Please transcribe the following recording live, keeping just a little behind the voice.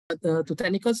to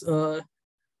technicals,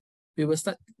 we will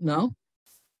start now.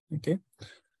 Okay.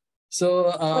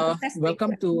 So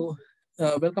welcome to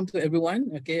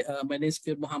everyone. Okay, my name is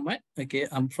𝐿𝐺𝐻𝐺. Okay,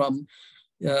 I'm from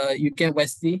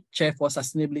UKM-YSD, Chair for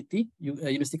Sustainability,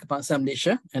 University Kebangsaan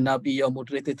Malaysia, and I'll be your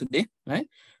moderator today. Right.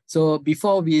 So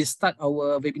before we start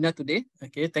our webinar today,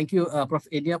 okay, thank you, Prof.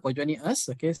 Elia, for joining us.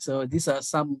 Okay, so these are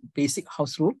some basic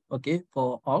house rules. Okay,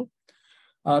 for all.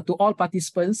 To all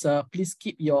participants, please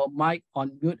keep your mic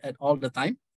on mute at all the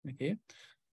time. Okay,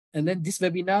 and then this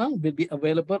webinar will be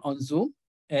available on Zoom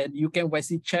and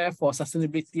UKM-YSD Chair for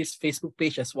Sustainability's Facebook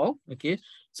page as well. Okay,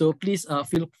 so please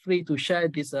feel free to share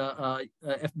this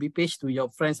FB page to your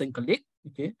friends and colleagues.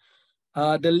 Okay,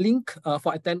 the link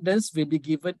for attendance will be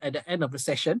given at the end of the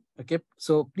session. Okay,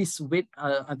 so please wait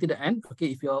until the end.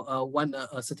 Okay, if you want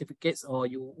certificates or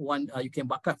you want UKM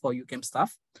Bakat for UKM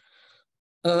staff.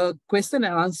 Question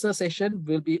and answer session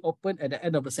will be open at the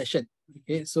end of the session.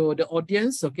 Okay, so the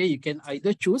audience, okay, you can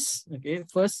either choose. Okay,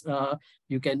 first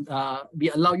you can we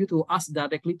allow you to ask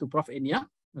directly to Prof. Enia.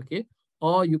 Okay,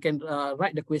 or you can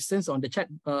write the questions on the chat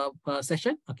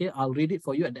session. Okay, I'll read it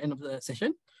for you at the end of the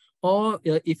session. Or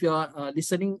if you are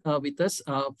listening with us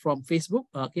from Facebook,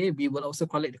 okay, we will also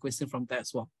collect the question from there as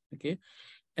well. Okay.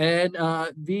 And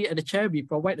we at the chair, we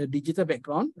provide a digital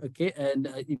background, okay, and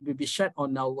it will be shared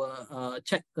on our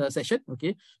chat session,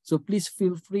 okay. So please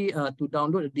feel free to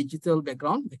download a digital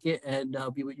background, okay, and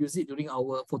we will use it during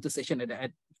our photo session at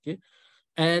the end, okay.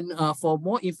 And for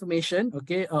more information,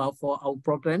 okay, for our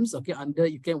programs, okay, under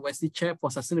UKM-YSD Chair for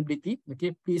Sustainability,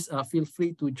 okay, please feel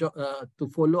free to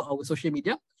follow our social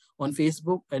media on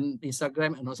Facebook and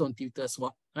Instagram and also on Twitter as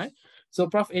well, right? So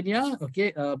Prof. Enia,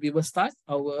 okay, we will start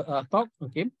our talk,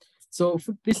 okay. So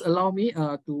please allow me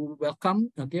to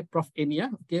welcome, okay, Prof. Enia,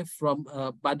 okay, from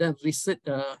Badan Riset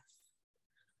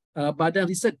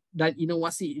dan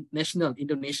Inovasi Nasional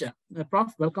Indonesia.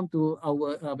 Prof, welcome to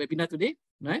our webinar today,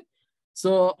 right?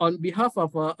 So on behalf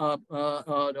of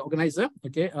the organizer,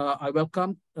 okay, I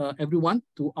welcome everyone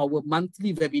to our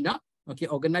monthly webinar, okay,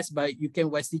 organized by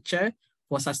UKM-YSD Chair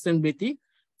for Sustainability,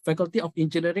 Faculty of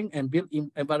Engineering and Built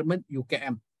Environment,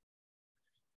 UKM.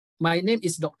 My name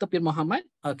is Dr. Pir Mohammed.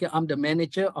 Okay, I'm the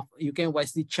manager of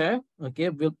UKM-YSD Chair.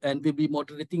 Okay, and will be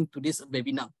moderating to this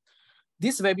webinar.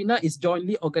 This webinar is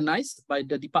jointly organized by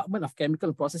the Department of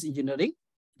Chemical and Process Engineering,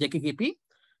 JKKP,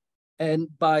 and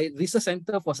by Research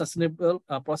Center for Sustainable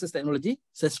Process Technology,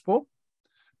 CESPO,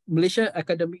 Malaysia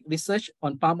Academic Research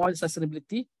on Palm Oil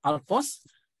Sustainability, ALPOS,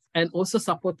 and also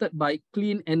supported by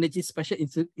Clean Energy Special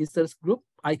Interest Group,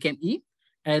 ICANE,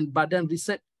 and Badan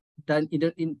Riset dan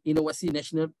Inovasi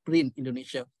Nasional PRIN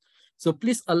Indonesia. So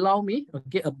please allow me,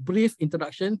 okay, a brief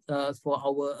introduction for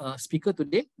our speaker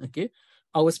today. Okay,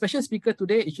 our special speaker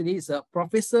today actually is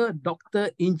Professor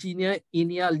Dr. Engineer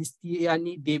Enia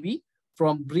Listiani Dewi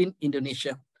from BRIN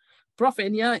Indonesia. Prof.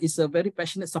 Enia is a very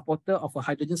passionate supporter of a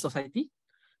hydrogen society.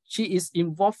 She is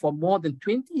involved for more than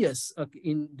 20 years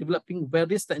in developing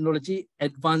various technology,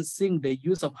 advancing the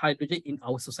use of hydrogen in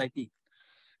our society.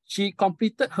 She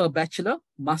completed her bachelor,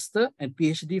 master, and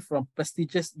PhD from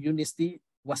prestigious University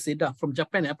Waseda from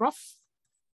Japan, Prof?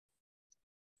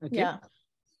 Okay. Yeah.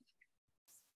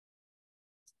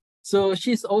 So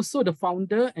she's also the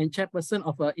founder and chairperson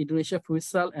of Indonesia Fuel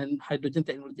Cell and Hydrogen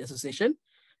Technology Association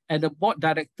and the board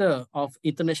director of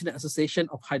International Association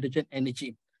of Hydrogen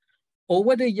Energy.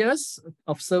 Over the years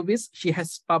of service, she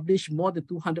has published more than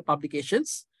 200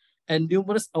 publications and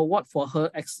numerous awards for her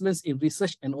excellence in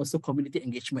research and also community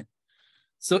engagement.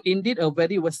 So indeed, a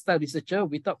very versatile researcher.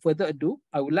 Without further ado,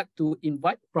 I would like to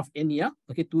invite Prof. Enia,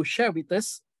 okay, to share with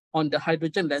us on the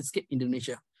hydrogen landscape in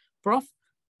Indonesia. Prof,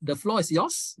 the floor is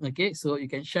yours. Okay, so you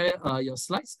can share your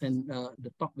slides and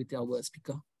the talk with our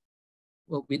speaker,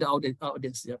 well, with our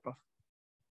audience, yeah, Prof.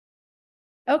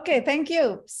 Okay, thank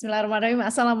you. Bismillahirrahmanirrahim.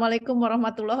 Assalamualaikum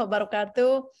warahmatullahi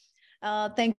wabarakatuh.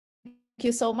 Thank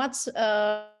you so much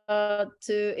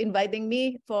to inviting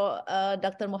me for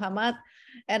Dr. Muhammad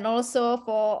and also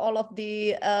for all of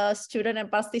the student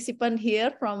and participant here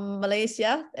from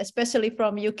Malaysia, especially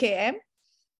from UKM.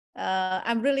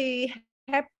 I'm really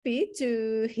happy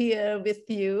to hear with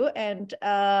you, and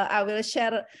I will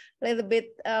share a little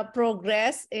bit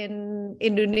progress in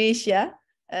Indonesia.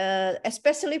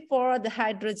 Especially for the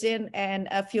hydrogen and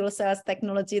fuel cells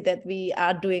technology that we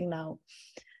are doing now.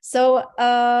 So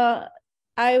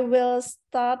I will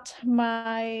start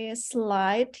my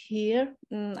slide here.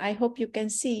 I hope you can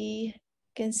see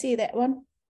that one.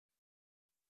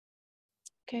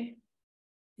 Okay.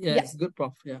 Yeah, it's good,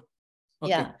 Prof. Yeah.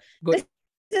 Okay. Yeah. Good.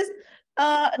 This is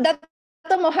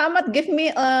Dr. Muhammad gave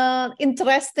me an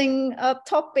interesting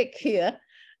topic here.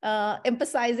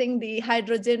 emphasizing the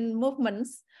hydrogen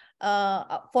movements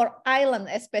for island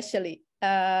especially.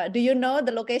 Do you know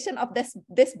the location of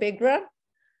this background?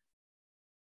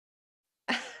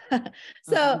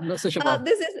 So this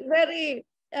is very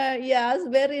yes,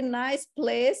 very nice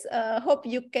place. Hope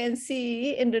you can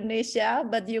see Indonesia,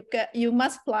 but you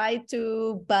must fly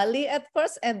to Bali at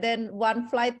first, and then one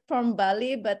flight from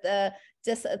Bali, but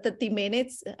just 30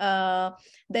 minutes.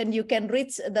 Then you can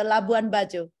reach the Labuan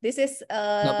Bajo. This is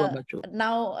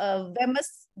now a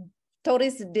famous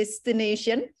tourist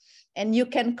destination, and you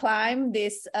can climb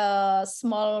this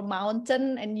small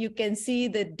mountain, and you can see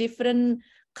the different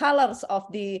colors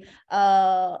of the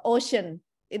ocean.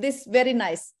 It is very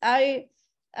nice.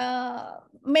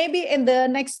 Maybe in the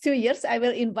next 2 years, I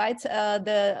will invite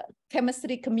the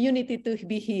chemistry community to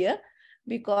be here,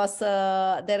 because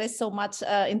there is so much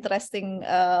interesting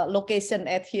location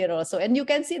at here also. And you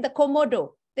can see the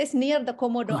Komodo. This near the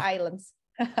Komodo Islands.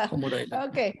 Komodo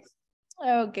Island. Okay.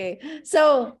 Okay.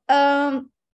 So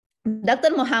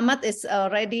Dr. Muhammad is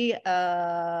already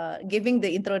giving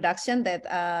the introduction that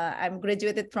I'm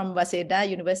graduated from Waseda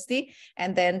University,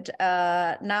 and then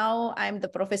now I'm the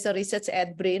professor research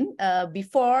at BRIN.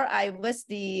 Before, I was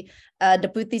the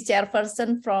deputy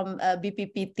chairperson from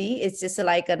BPPT. It's just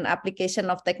like an application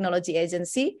of technology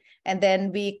agency. And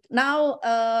then we now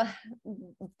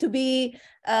to be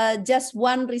just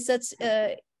one research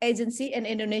agency in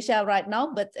Indonesia right now,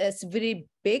 but it's a very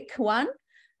big one.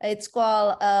 It's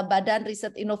called Badan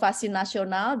Riset Inovasi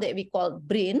Nasional, that we call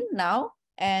BRIN now.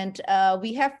 And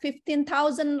we have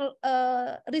 15,000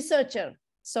 researchers.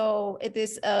 So it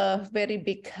is a very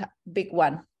big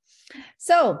one.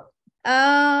 So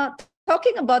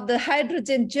talking about the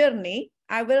hydrogen journey,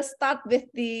 I will start with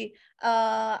the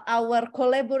our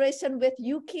collaboration with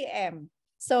UKM.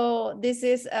 So this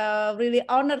is really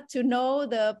honored to know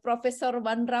the Professor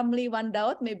Wan Ramli Wan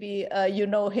Daud. Maybe you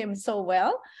know him so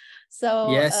well.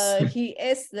 So yes. He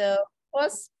is the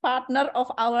first partner of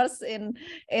ours in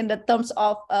the terms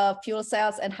of fuel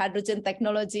cells and hydrogen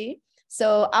technology.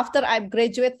 So after I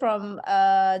graduate from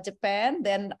Japan,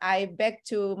 then I back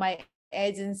to my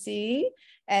agency,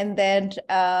 and then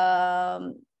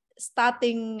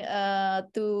starting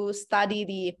to study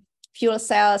the fuel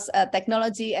cells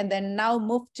technology, and then now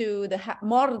move to the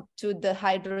more to the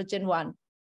hydrogen one.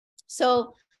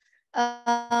 So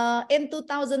in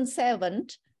 2007,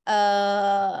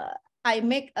 I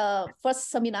make a first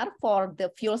seminar for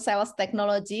the fuel cells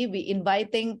technology. We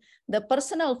inviting the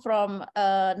personnel from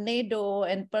NADO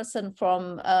and person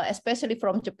from especially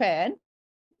from Japan.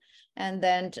 And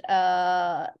then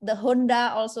the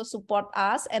Honda also support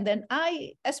us. And then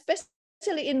I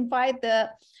especially invite the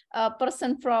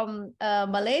person from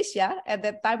Malaysia at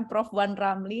that time, Prof. Wan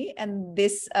Ramli, and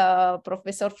this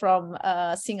professor from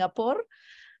Singapore.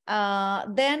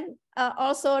 Then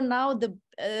also now the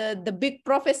big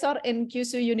professor in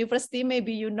Kyushu University,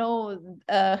 maybe you know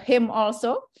him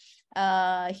also.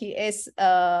 He is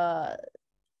oh,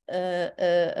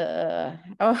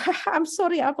 I'm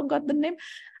sorry, I forgot the name.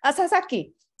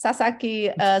 Sasaki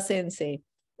Sensei.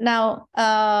 Now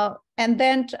and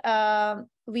then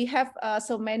we have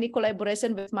so many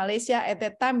collaboration with Malaysia. At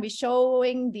that time, we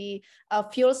showing the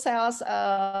fuel cells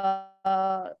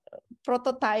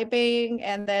prototyping,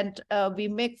 and then we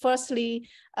make firstly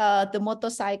the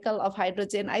motorcycle of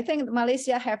hydrogen. I think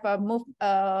Malaysia have moved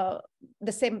the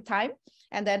same time,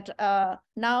 and then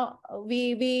now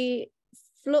we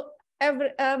flew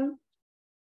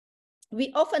we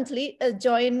oftenly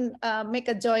make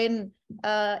a joint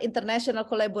international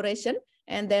collaboration.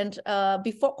 And then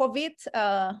before COVID,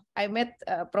 I met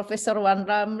Professor Wan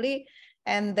Ramli,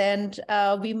 and then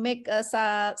we make a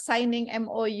signing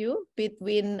MOU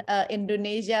between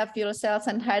Indonesia Fuel Cells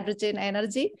and Hydrogen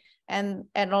Energy, and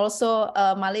also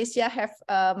Malaysia have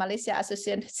Malaysia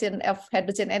Association of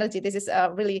Hydrogen Energy. This is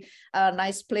a really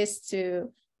nice place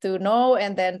to know.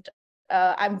 And then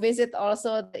I visit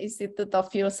also the Institute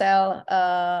of Fuel Cell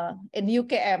in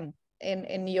UKM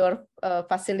in your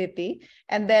facility.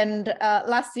 And then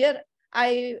last year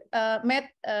I met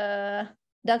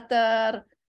Dr.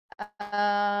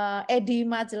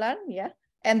 𝐏𝐫𝐨𝐼𝐻, yeah,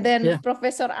 and then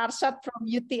Professor Arshad from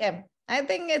UTM. I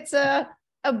think it's a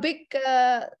big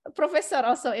professor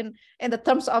also in the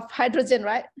terms of hydrogen,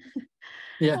 right?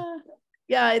 Yeah.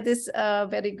 Yeah, it is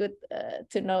very good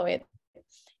to know it.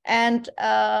 And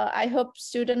I hope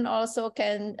students also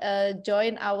can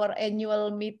join our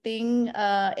annual meeting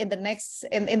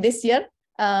in this year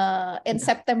in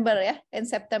September. Yeah, in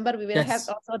September we will have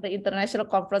also the International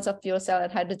Conference of Fuel Cell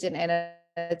and Hydrogen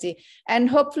Energy, and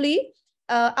hopefully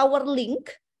our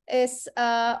link is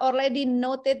already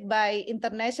noted by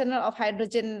International of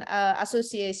Hydrogen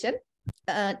Association.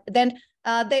 Then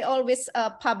they always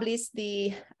publish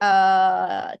the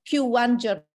Q1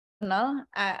 journal,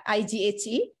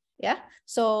 IGHE. Yeah,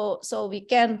 so we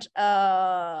can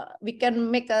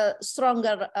make a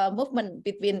stronger movement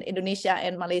between Indonesia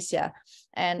and Malaysia,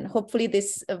 and hopefully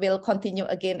this will continue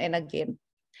again and again.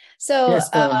 So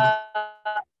yes,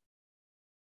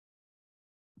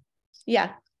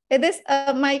 yeah, it is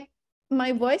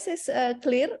my voice is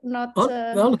clear, not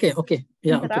okay,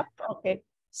 yeah, interrupt. Okay,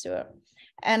 sure.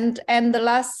 And the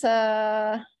last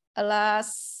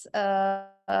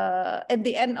at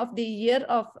the end of the year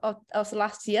of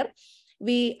last year,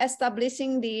 we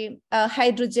establishing the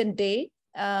Hydrogen Day,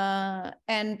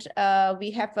 and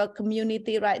we have a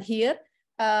community right here.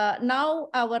 Now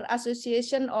our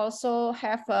association also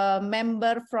have a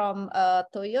member from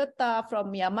Toyota,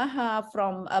 from Yamaha,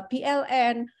 from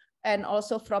PLN, and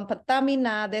also from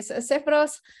Pertamina. There's several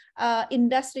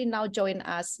industry now join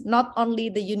us, not only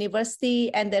the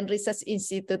university and then research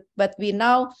institute, but we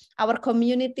now, our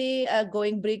community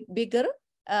going bigger,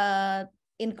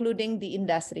 including the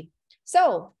industry.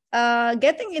 So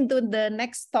getting into the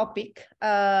next topic,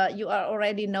 you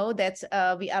already know that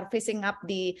we are facing up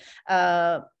the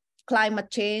climate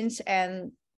change,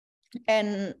 and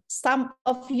some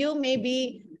of you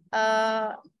maybe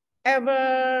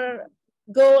ever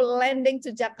go landing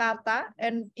to Jakarta,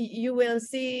 and you will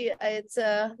see it's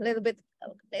a little bit,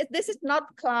 this is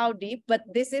not cloudy, but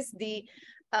this is the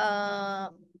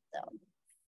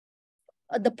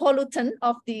pollutant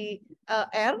of the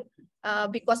air,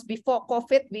 because before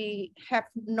COVID we have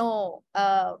no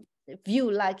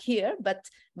view like here, but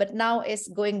now it's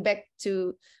going back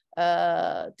to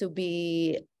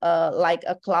be like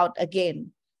a cloud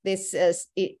again. This is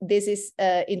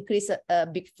increase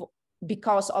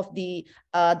because of the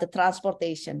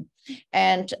transportation.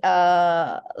 And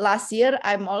last year,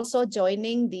 I'm also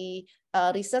joining the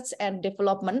research and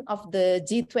development of the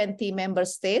G20 member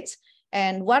states.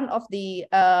 And one of the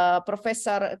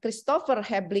Professor Christopher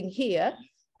Hebling here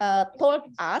told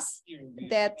us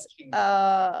that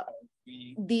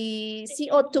the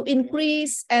CO2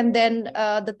 increase and then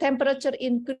the temperature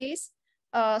increase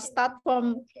start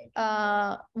from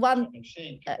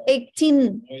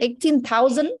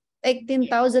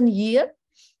 18,000 year.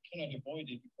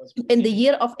 In the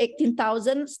year of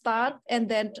 18,000 start, and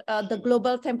then the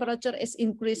global temperature is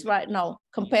increased right now,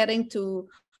 comparing to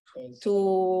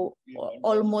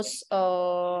almost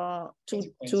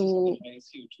to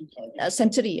a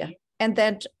century. And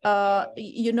then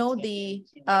you know, the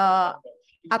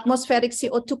atmospheric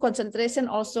CO2 concentration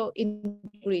also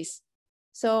increase.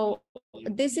 So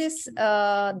this is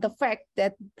the fact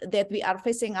that we are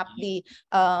facing up the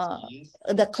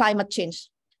climate change.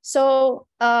 So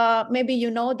maybe you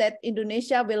know that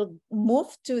Indonesia will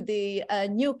move to the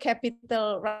new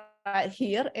capital right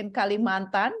here in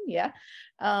Kalimantan, yeah,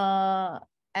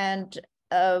 and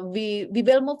we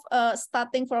will move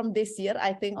starting from this year,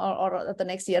 I think, or the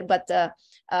next year. But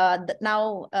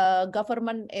now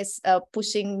government is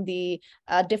pushing the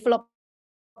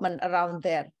development around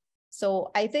there.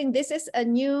 So I think this is a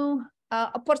new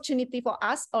opportunity for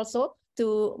us also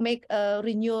to make a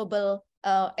renewable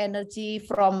energy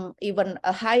from even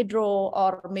a hydro,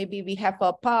 or maybe we have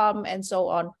a palm and so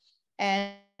on.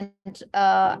 And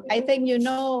I think you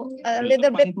know a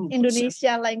little bit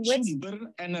Indonesia language.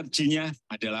 Sumber energinya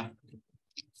adalah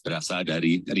berasal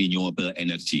dari renewable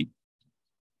energy.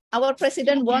 Our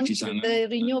president wants the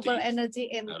renewable energy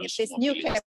in this new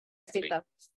capital.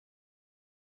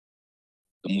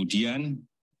 Kemudian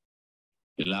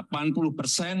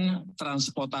 80%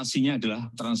 transportasinya adalah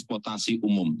transportasi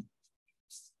umum.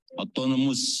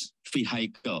 Autonomous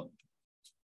vehicle,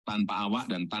 tanpa awak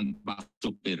dan tanpa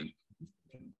supir.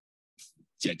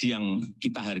 Jadi yang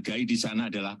kita hargai di sana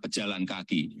adalah pejalan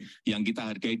kaki. Yang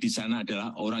kita hargai di sana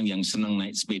adalah orang yang senang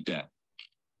naik sepeda.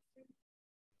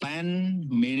 10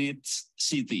 minutes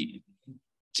city.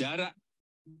 Jarak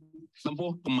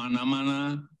tempuh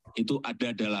kemana-mana itu ada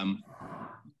dalam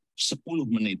 10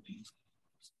 menit.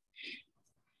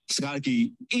 Sekali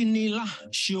lagi, inilah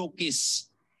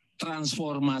showcase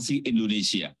transformasi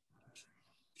Indonesia.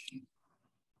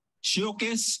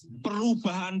 Showcase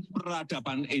perubahan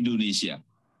peradaban Indonesia.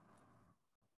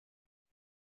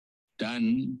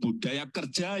 Dan budaya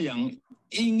kerja yang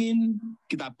ingin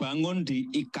kita bangun di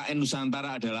IKN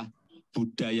Nusantara adalah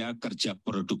budaya kerja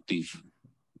produktif.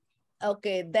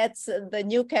 Okay, that's the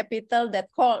new capital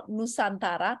that called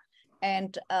Nusantara.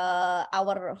 And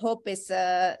our hope is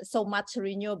so much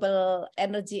renewable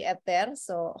energy at there.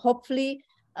 So hopefully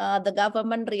the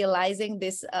government realizing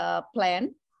this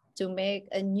plan to make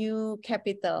a new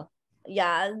capital.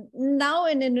 Yeah, now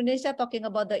in Indonesia talking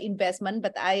about the investment,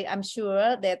 but I'm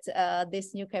sure that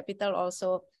this new capital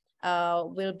also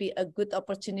will be a good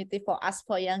opportunity for us,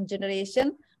 for young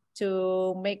generation,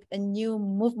 to make a new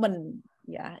movement,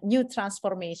 yeah, new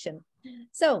transformation.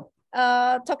 So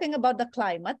talking about the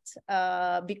climate,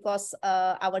 because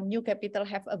our new capital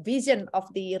have a vision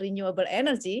of the renewable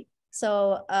energy.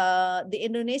 So the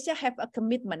Indonesia have a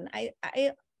commitment. I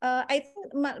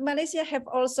think Malaysia have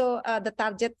also the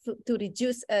target to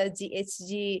reduce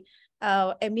GHG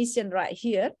emission right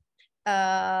here.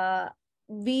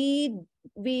 We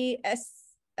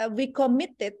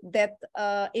committed that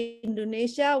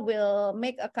Indonesia will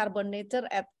make a carbon neutral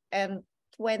at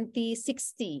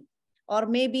 2060, or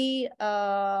maybe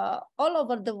all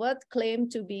over the world claim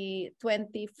to be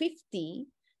 2050,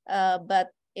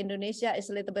 but Indonesia is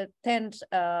a little bit 10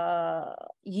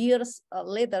 years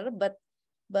later, but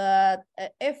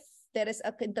if there is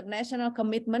an international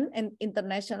commitment and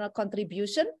international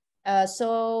contribution,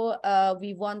 so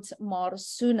we want more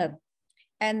sooner.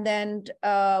 And then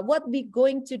what we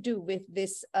going to do with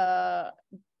this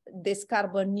this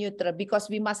carbon neutral, because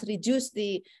we must reduce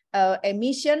the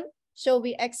emission, so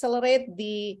we accelerate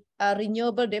the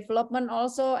renewable development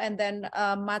also, and then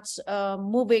much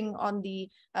moving on the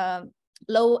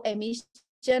low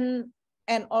emission,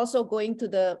 and also going to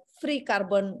the free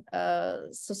carbon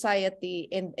society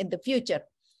in the future.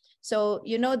 So,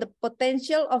 you know, the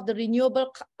potential of the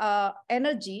renewable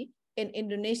energy in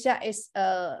Indonesia is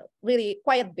really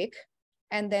quite big.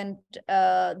 And then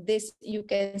this, you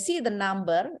can see the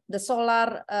number, the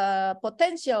solar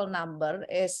potential number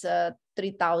is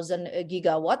 3,000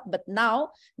 gigawatt, but now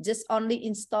just only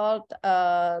installed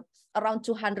around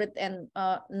 200 and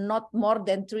not more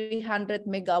than 300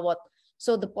 megawatt.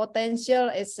 So the potential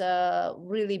is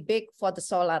really big for the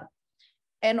solar.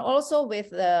 And also with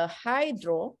the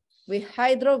hydro, we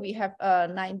have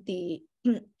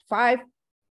 95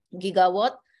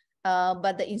 gigawatt,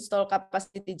 but the installed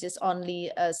capacity just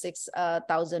only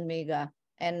 6,000 mega.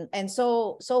 And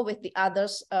so with the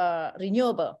others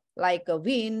renewable, like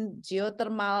wind,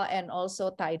 geothermal, and also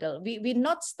tidal. We're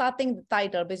not starting the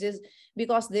tidal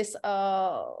because this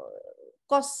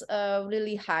costs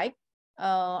really high.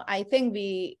 I think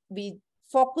we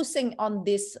focusing on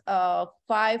this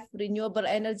 5 renewable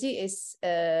energy is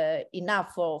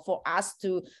enough for us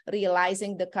to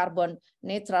realizing the carbon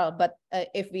neutral. But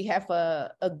if we have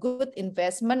a good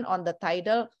investment on the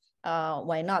tidal,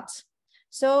 why not?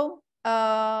 So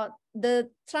the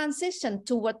transition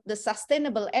toward the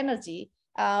sustainable energy,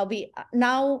 we are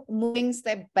now moving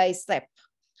step by step.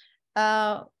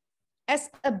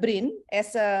 As a BRIN,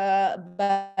 as a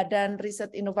Badan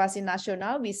Riset Inovasi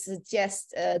Nasional, we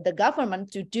suggest the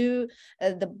government to do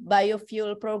the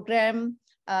biofuel program.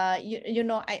 You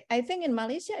know, I think in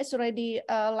Malaysia it's already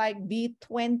like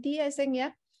B20, I think,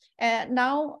 yeah.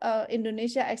 Now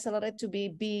Indonesia accelerate to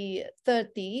be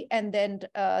B30, and then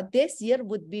this year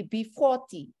would be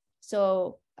B40.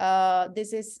 So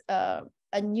this is a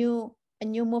new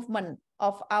movement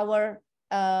of our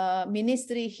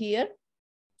ministry here,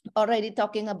 already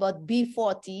talking about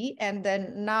B40, and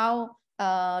then now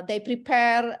they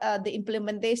prepare the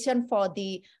implementation for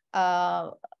the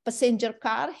passenger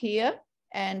car here,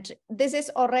 and this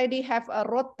is already have a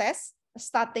road test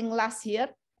starting last year,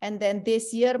 and then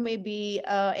this year maybe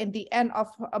in the end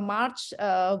of March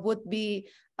would be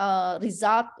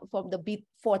result from the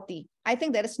B40. I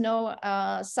think there is no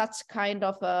such kind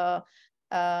of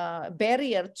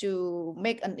barrier to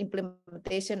make an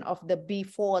implementation of the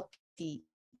B40.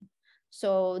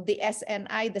 So the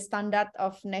SNI, the standard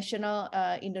of national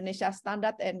Indonesia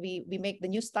standard, and we make the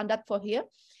new standard for here.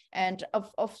 And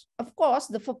of course,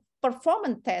 the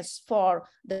performance test for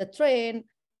the train,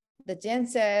 the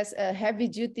genses, heavy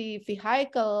duty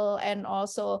vehicle, and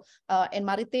also in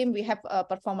maritime, we have a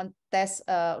performance test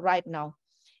right now.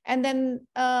 And then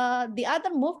the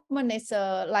other movement is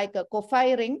like a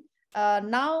co-firing.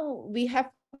 Now we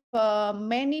have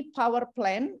many power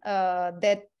plant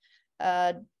that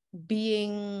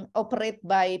being operated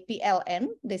by PLN.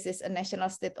 This is a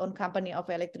national state-owned company of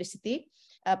electricity.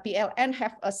 PLN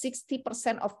have a 60%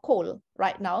 of coal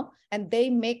right now, and they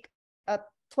make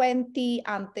 20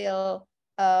 until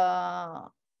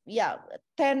 10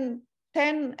 and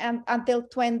until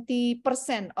 20%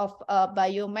 of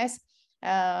biomass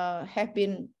have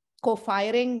been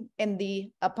co-firing in the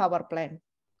power plant.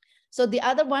 So the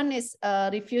other one is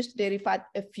refuse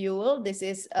derivative fuel. This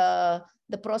is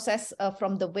the process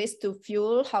from the waste to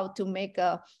fuel, how to make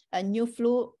a new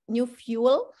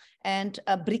fuel, and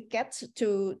briquettes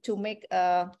to make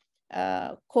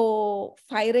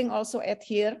co-firing also at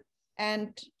here.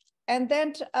 And And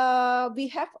then we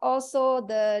have also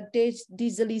the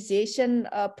dieselization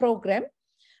program.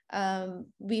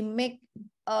 We make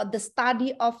the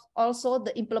study of also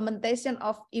the implementation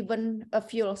of even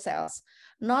fuel cells,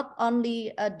 not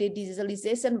only the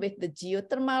dieselization with the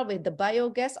geothermal, with the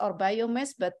biogas or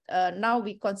biomass, but now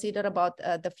we consider about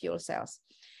the fuel cells.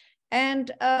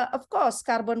 And of course,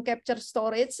 carbon capture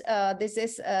storage, this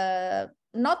is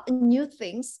not new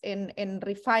things. In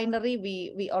refinery,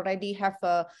 we already have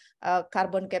a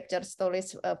carbon capture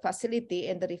storage facility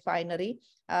in the refinery.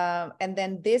 And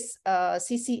then this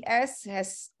CCS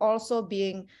has also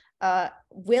been,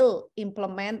 will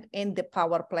implement in the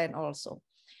power plant also.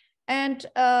 And,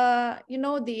 you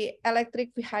know, the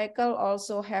electric vehicle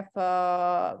also have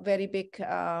a very big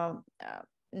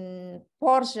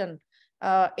portion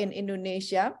in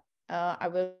Indonesia. I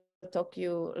will talk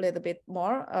you a little bit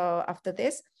more after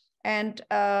this. And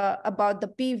about the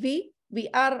PV, we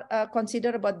are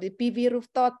consider about the PV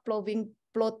rooftop, floating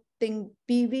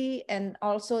PV, and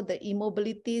also the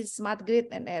e-mobility, smart grid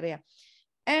and area.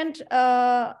 And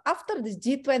after the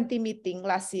G20 meeting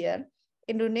last year,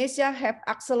 Indonesia have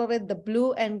accelerated the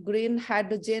blue and green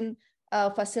hydrogen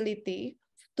facility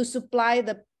to supply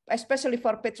the, especially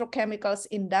for petrochemicals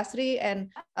industry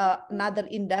and another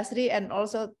industry, and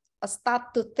also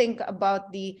start to think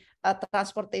about the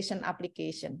transportation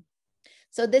application.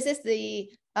 So this is the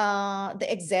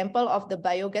example of the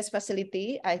biogas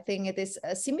facility. I think it is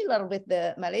similar with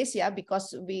the Malaysia,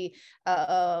 because we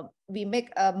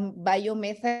make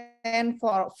biomethane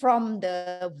from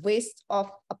the waste of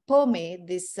palm,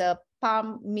 this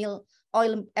palm meal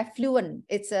oil effluent.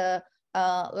 It's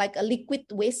like a liquid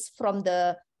waste from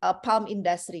the palm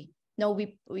industry. Now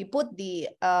we put the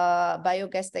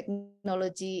biogas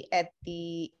technology at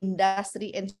the industry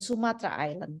in Sumatra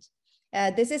Island.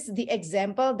 This is the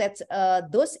example that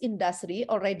those industry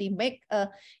already make a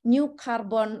new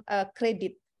carbon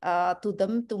credit to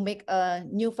them to make a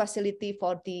new facility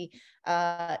for the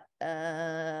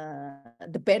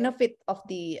benefit of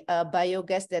the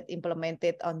biogas that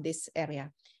implemented on this area.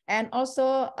 And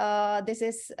also, this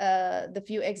is the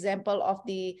few example of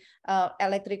the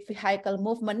electric vehicle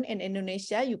movement in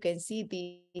Indonesia. You can see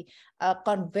the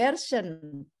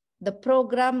conversion, the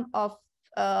program of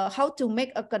how to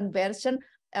make a conversion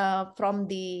from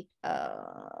the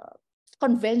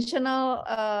conventional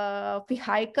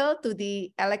vehicle to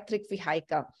the electric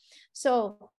vehicle.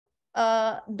 So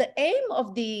the aim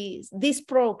of this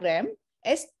program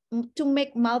is to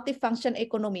make multifunction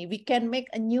economy. We can make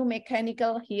a new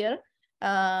mechanical here,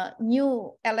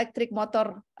 new electric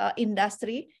motor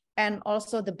industry, and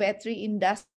also the battery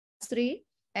industry,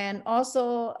 and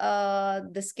also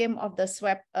the scheme of the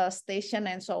swap station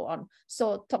and so on.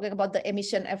 So talking about the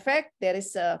emission effect, there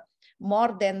is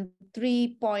more than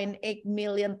 3.8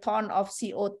 million tons of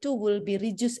CO2 will be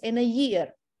reduced in a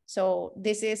year. So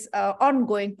this is an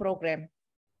ongoing program.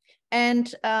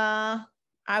 And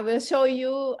I will show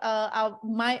you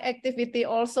my activity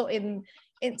also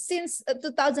since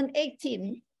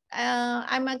 2018.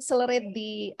 I'm accelerate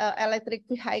the electric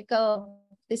vehicle.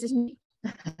 This is me.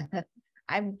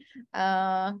 I'm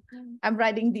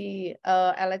riding the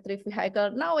electric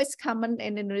vehicle. Now it's common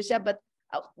in Indonesia, but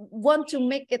I want to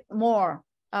make it more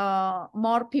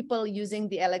people using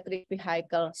the electric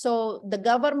vehicle. So the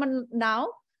government now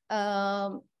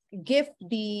give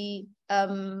the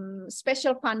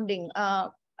special funding,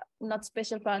 not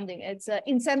special funding, it's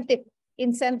incentive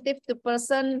to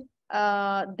person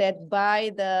that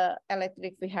buy the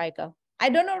electric vehicle. I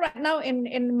don't know right now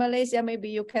in Malaysia, maybe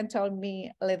you can tell me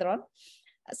later on.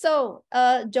 So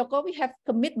Jokowi have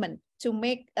commitment to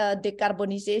make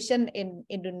decarbonization in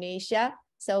Indonesia.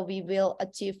 So we will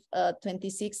achieve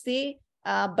 2060.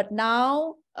 But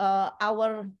now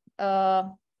in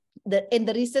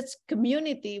the research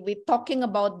community, we're talking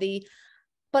about the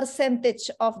percentage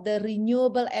of the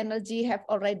renewable energy have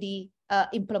already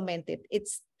implemented.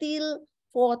 It's still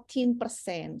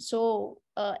 14%. So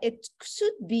it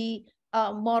should be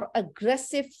more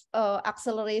aggressive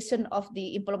acceleration of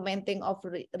the implementing of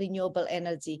renewable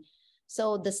energy.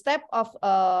 So the step of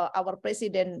our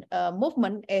president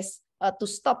movement is to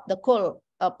stop the coal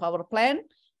power plant,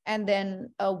 and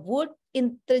then would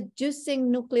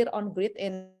introducing nuclear on grid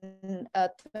in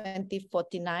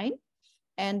 2049,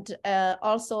 and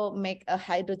also make a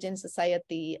hydrogen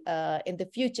society in the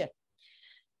future.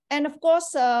 And of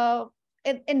course,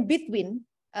 in between,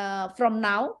 from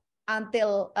now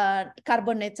until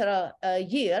carbon neutral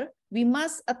year, we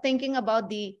must thinking about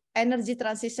the energy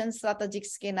transition strategic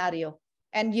scenario.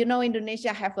 And you know,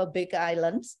 Indonesia have a big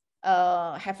islands,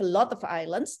 have a lot of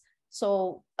islands.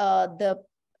 So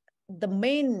the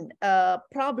main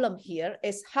problem here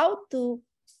is how to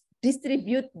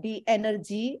distribute the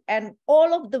energy, and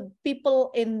all of the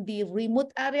people in the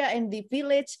remote area and the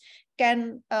village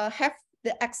can have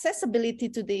the accessibility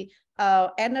to the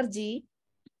energy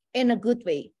in a good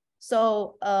way.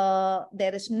 So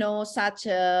there is no such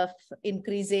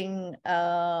increasing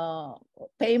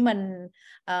payment.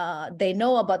 They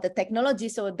know about the technology,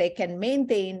 so they can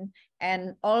maintain.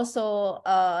 And also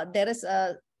there is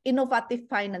a innovative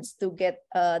finance to get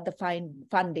the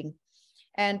funding.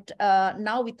 And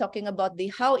now we're talking about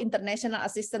the how international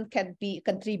assistance can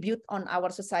contribute on our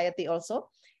society also.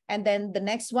 And then the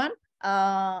next one,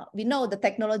 we know the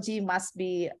technology must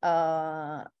be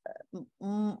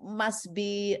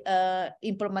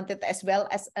implemented as well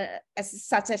as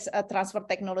such as transfer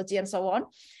technology and so on.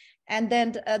 And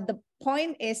then the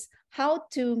point is how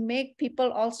to make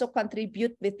people also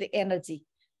contribute with the energy.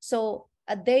 So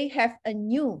they have a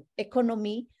new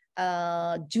economy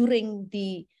during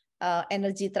the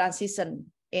energy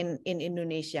transition in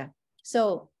Indonesia.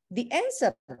 So the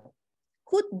answer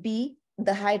could be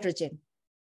the hydrogen.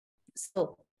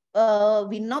 So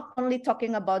we're not only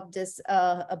talking about just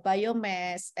a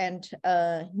biomass and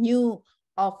new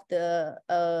of the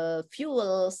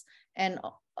fuels, and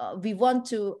we want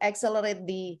to accelerate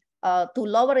the to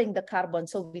lowering the carbon.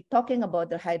 So we're talking about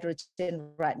the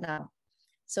hydrogen right now.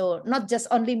 So not just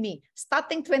only me.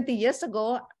 Starting 20 years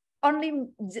ago,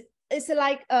 it's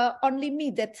like only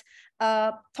me that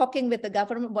talking with the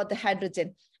government about the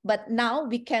hydrogen. But now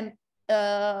we can,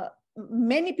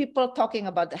 many people talking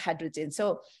about the hydrogen.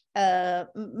 So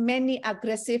many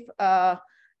aggressive,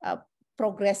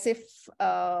 progressive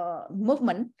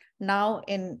movement now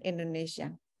in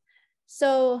Indonesia.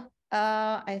 So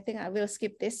I think I will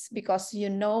skip this because you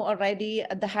know already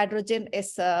the hydrogen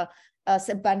is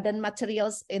abundant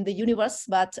materials in the universe,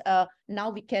 but now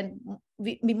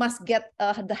we must get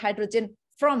the hydrogen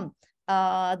from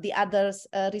the other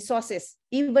resources.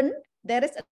 Even there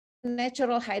is a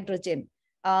natural hydrogen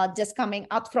just coming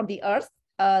out from the earth.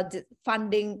 The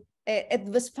funding, it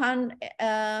was found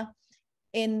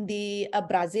in the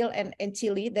Brazil and in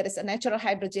Chile. There is a natural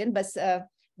hydrogen, but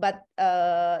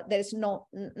there is not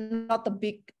a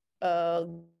big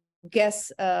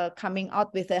gas coming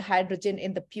out with the hydrogen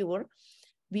in the pure.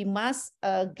 We must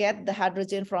get the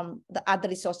hydrogen from the other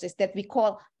resources that we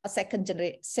call a second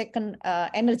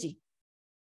energy.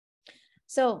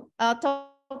 So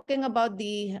talking about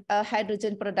the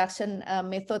hydrogen production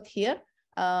method here,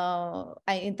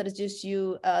 I introduced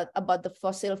you about the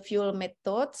fossil fuel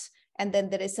methods, and then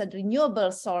there is a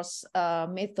renewable source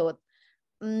method.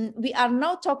 We are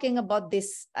now talking about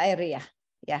this area,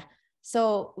 yeah.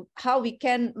 So how we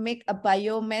can make a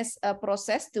biomass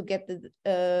process to get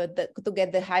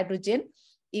the hydrogen,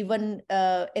 even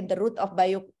in the route of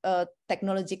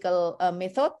biotechnological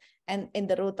method and in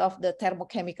the route of the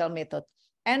thermochemical method.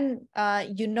 And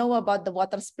you know about the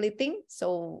water splitting,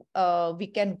 so we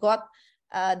can got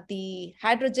the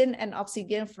hydrogen and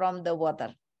oxygen from the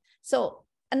water. So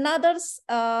another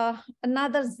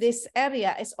this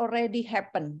area is already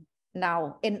happened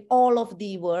now in all of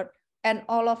the world. And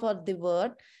all over the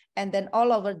world, and then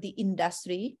all over the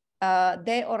industry,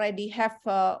 they already have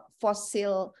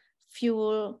fossil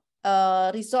fuel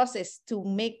resources to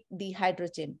make the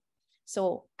hydrogen.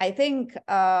 So I think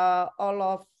all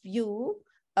of you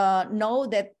know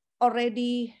that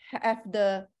already have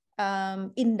the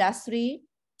industry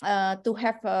to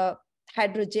have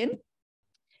hydrogen.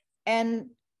 And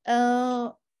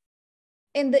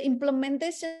in the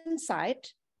implementation side,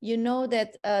 you know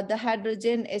that the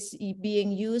hydrogen is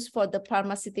being used for the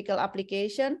pharmaceutical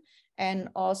application, and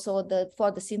also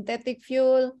for the synthetic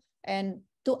fuel, and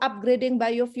to upgrading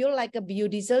biofuel like a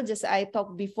biodiesel, just I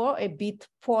talked before, a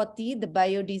B40, the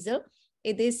biodiesel,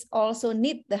 it is also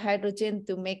need the hydrogen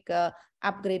to make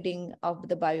upgrading of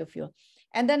the biofuel.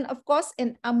 And then of course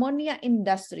in ammonia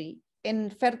industry,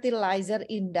 in fertilizer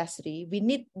industry, we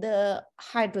need the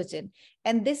hydrogen,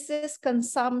 and this is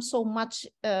consume so much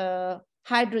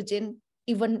hydrogen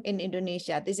even in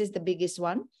Indonesia. This is the biggest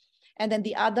one. And then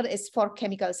the other is for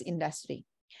chemicals industry.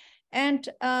 And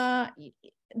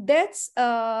that's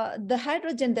the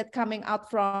hydrogen that coming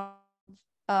out from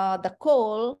the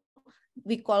coal,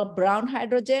 we call brown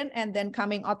hydrogen, and then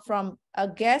coming out from a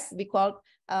gas, we call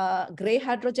gray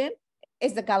hydrogen,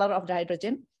 is the color of the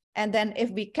hydrogen. And then if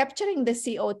we capturing the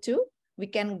CO2, we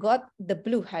can got the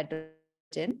blue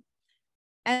hydrogen.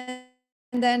 And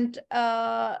then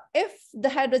if the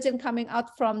hydrogen coming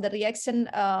out from the reaction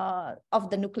of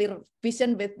the nuclear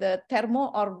fission with the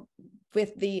thermo or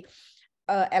with the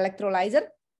electrolyzer,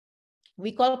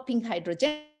 we call pink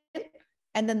hydrogen.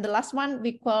 And then the last one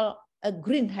we call a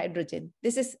green hydrogen.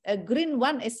 This is a green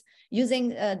one is using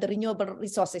the renewable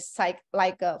resources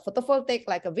like a photovoltaic,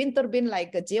 like a wind turbine,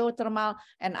 like a geothermal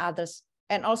and others,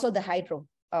 and also the hydro,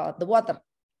 the water.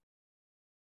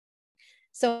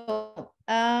 So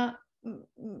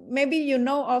maybe you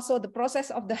know also the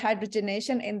process of the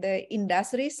hydrogenation in the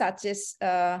industry, such as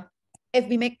if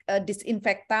we make a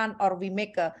disinfectant or we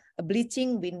make a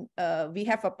bleaching, we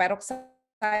have a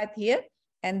peroxide here,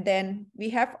 and then we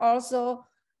have also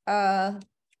I'm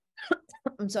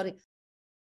sorry.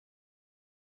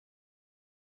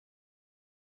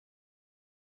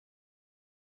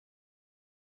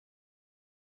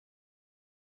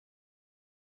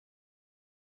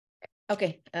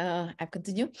 Okay, I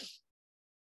continue.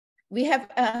 We have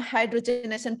a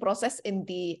hydrogenation process in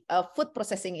the food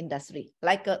processing industry,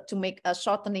 like to make a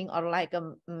shortening or like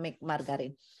make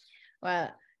margarine.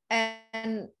 Well,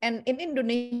 and in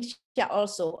Indonesia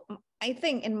also, I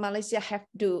think in Malaysia have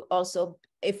to also,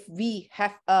 if we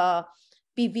have a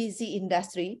PVC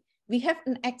industry, we have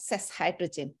an excess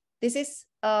hydrogen. This is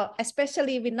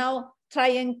especially we now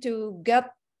trying to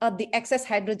get the excess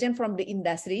hydrogen from the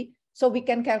industry, so we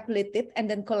can calculate it and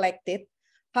then collect it,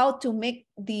 how to make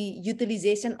the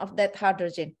utilization of that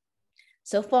hydrogen.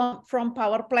 So from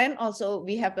power plant also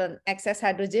we have an excess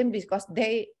hydrogen because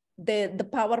the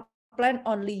power plant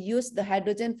only use the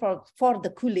hydrogen for the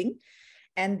cooling.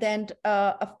 And then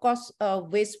of course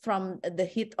waste from the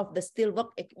heat of the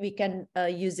steelwork, we can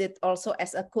use it also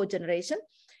as a cogeneration.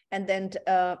 And then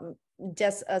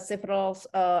just several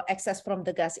excess from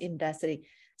the gas industry.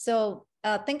 So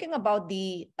thinking about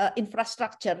the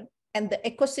infrastructure and the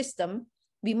ecosystem,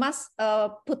 we must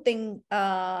putting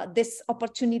this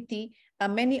opportunity,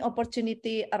 many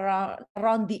opportunity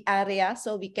around the area,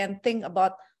 so we can think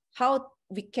about how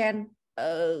we can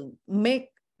make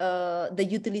the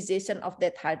utilization of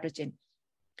that hydrogen.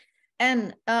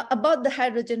 And about the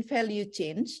hydrogen value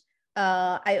chain,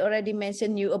 I already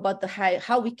mentioned you about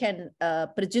how we can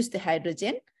produce the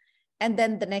hydrogen. And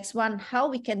then the next one, how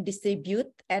we can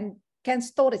distribute and can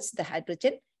storage the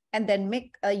hydrogen and then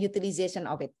make a utilization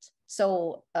of it.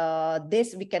 So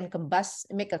this we can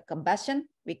make a combustion,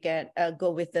 we can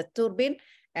go with the turbine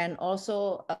and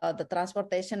also the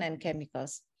transportation and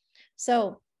chemicals.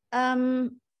 So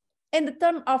in the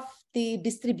term of the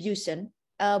distribution,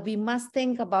 we must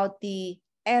think about the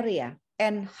area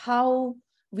and how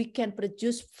we can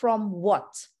produce from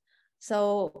what.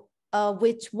 So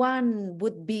which one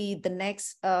would be the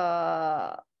next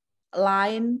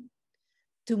line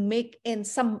to make in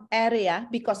some area,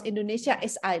 because Indonesia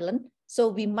is island. So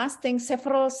we must think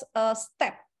several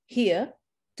steps here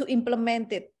to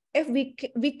implement it. If we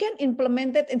can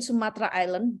implement it in Sumatra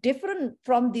Island, different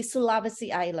from the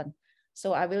Sulawesi Island.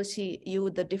 So I will see you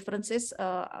the differences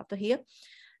after here.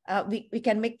 We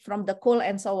can make from the coal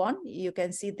and so on. You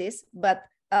can see this, but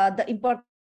the important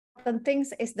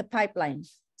things is the pipeline.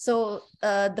 So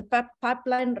the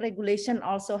pipeline regulation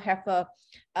also have a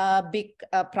big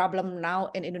problem now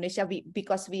in Indonesia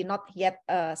because we not yet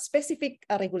specific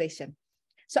regulation.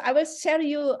 So I will share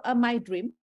you my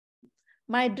dream.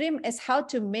 My dream is how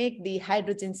to make the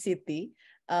hydrogen city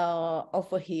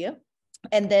over here.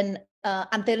 And then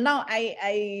until now,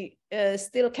 I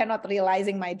still cannot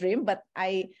realizing my dream, but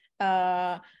I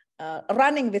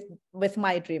running with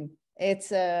my dream.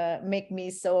 It's make me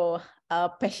so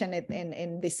passionate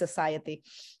in this society.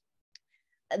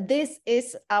 This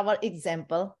is our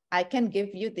example. I can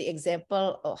give you the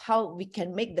example of how we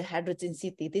can make the hydrogen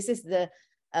city. This is the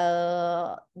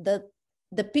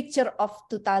picture of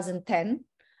 2010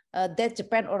 that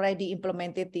Japan already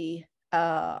implemented the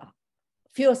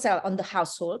fuel cell on the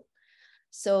household.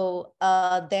 So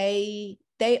they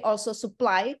also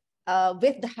supply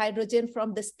with the hydrogen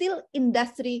from the steel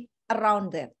industry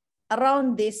around that,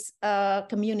 around this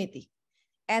community.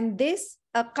 And this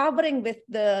covering with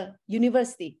the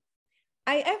university.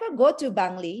 I ever go to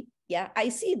Bangli, yeah, I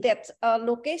see that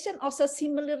location also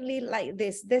similarly like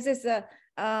this. This is a,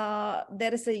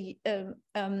 there is a,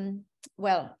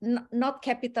 well, not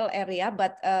capital area,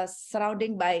 but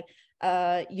surrounding by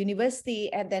university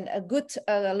and then a good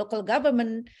local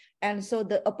government. And so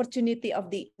the opportunity of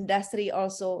the industry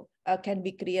also can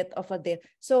be created over there.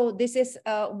 So this is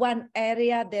one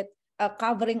area that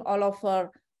covering all of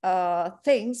our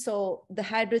things. So the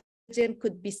hydrogen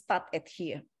could be started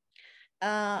here.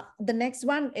 The next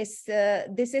one is,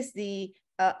 this is the,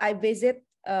 I visit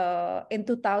in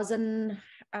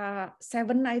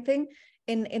 2007, I think,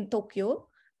 in Tokyo.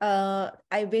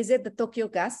 I visit the Tokyo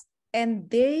Gas, and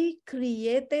they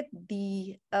created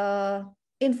the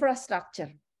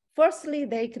infrastructure. Firstly,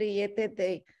 they created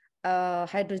the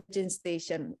hydrogen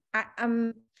station.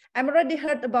 I'm already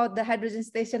heard about the hydrogen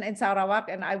station in Sarawak,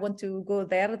 and I want to go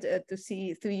there to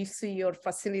see your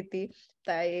facility.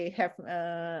 I have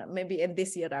maybe in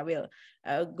this year I will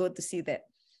go to see that.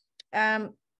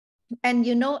 And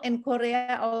you know, in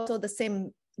Korea also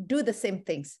do the same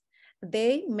things.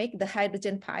 They make the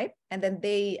hydrogen pipe, and then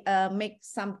they make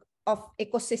some of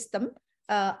ecosystem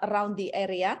around the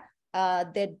area.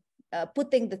 That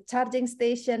putting the charging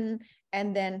station,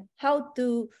 and then how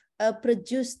to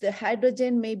produce the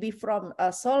hydrogen maybe from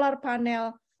a solar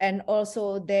panel, and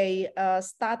also they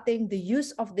starting the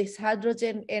use of this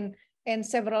hydrogen in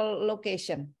several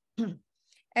locations.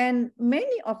 And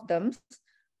many of them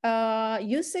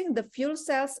using the fuel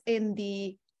cells in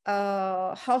the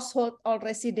household or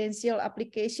residential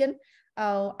application.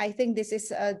 I think this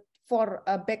is for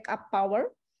backup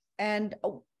power, and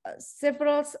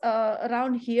several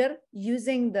around here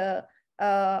using the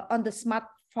on the smart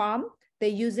farm, they're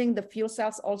using the fuel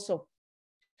cells also.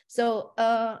 So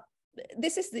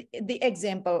this is the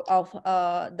example of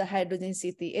the hydrogen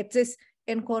city. It is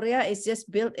in Korea. It's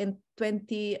just built in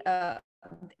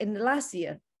in the last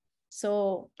year.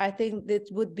 So I think that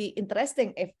would be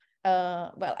interesting if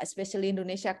well, especially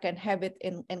Indonesia can have it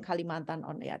in Kalimantan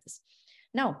on the others.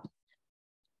 Now,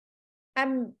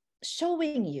 I'm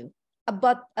showing you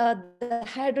about the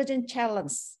hydrogen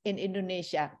challenge in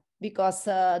Indonesia, because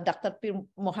Dr. Pir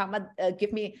Muhammad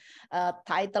gave me a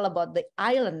title about the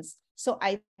islands. So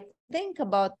I think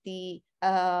about the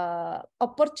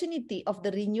opportunity of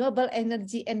the renewable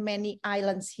energy in many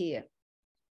islands here.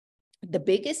 The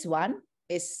biggest one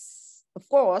is, of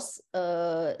course,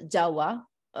 Java.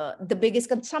 The biggest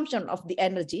consumption of the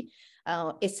energy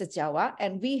is Java,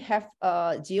 and we have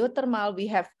geothermal. We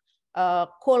have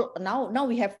coal. Now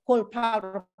we have coal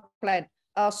power plant.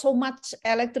 So much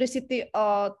electricity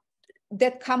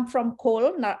that come from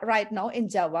coal right now in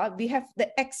Java. We have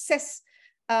the excess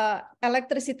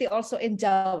electricity also in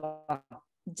Java.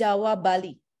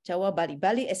 Bali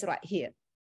is right here.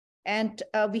 And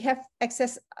we have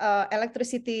excess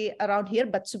electricity around here,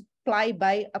 but supplied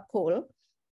by a coal.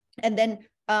 And then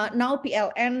now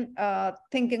PLN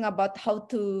thinking about how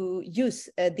to use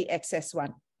the excess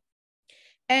one.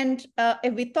 And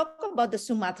if we talk about the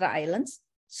Sumatra Islands,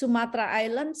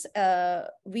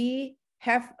 we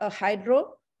have a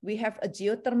hydro, we have a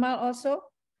geothermal also,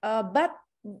 but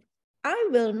I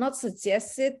will not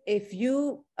suggest it if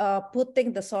you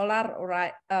putting the solar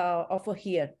right over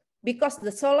here, because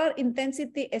the solar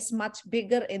intensity is much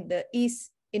bigger in the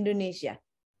East Indonesia.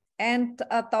 And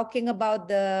talking about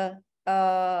the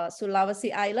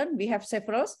Sulawesi Island, we have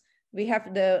several. We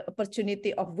have the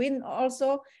opportunity of wind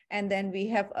also, and then we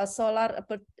have a solar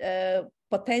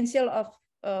potential of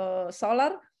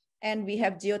solar, and we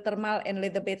have geothermal and a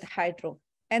little bit hydro.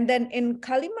 And then in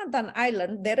Kalimantan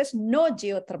Island, there is no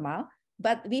geothermal,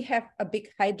 but we have a big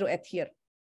hydro at here.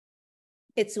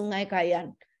 It's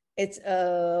𝐾𝐫𝐨𝐼. It's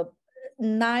 9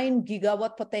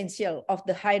 gigawatt potential of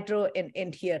the hydro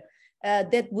in here.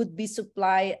 That would be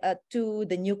supplied to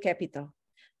the new capital.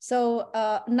 So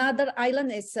another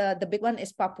island is, the big one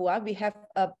is Papua. We have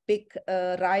a big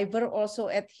river also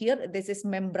at here. This is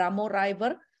Membramo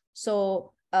River.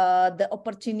 So the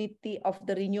opportunity of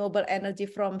the renewable energy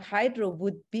from hydro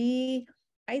would be,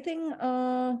 I think,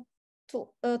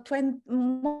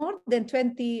 more than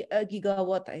 20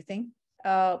 gigawatt, I think,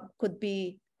 could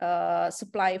be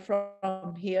supplied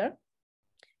from here.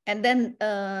 And then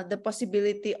the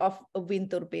possibility of a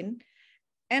wind turbine.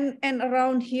 And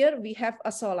around here, we have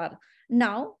a solar.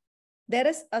 Now, there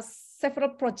is a several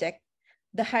project,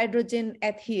 the hydrogen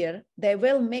at here. They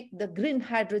will make the green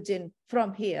hydrogen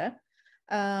from here.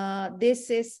 This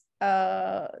is,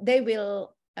 they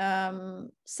will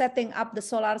setting up the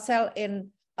solar cell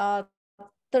in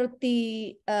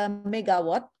 30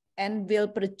 megawatt, and will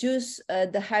produce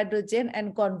the hydrogen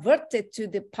and convert it to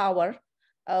the power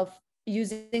of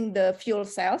using the fuel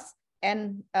cells,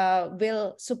 and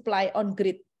will supply on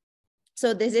grid.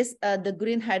 So this is the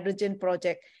green hydrogen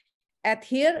project. At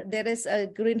here, there is a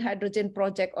green hydrogen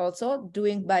project also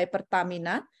doing by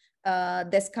Pertamina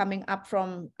that's coming up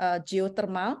from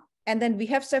geothermal. And then we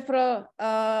have several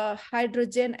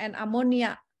hydrogen and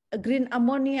ammonia, green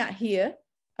ammonia here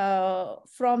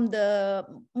from the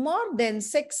more than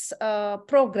 6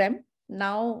 program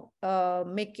now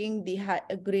making the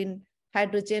green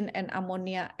hydrogen and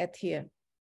ammonia at here.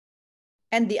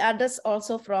 And the others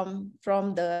also from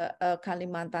the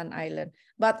Kalimantan Island.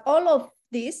 But all of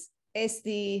this is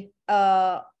the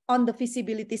on the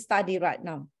feasibility study right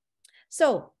now.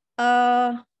 So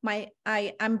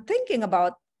I'm thinking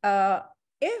about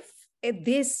if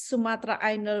this Sumatra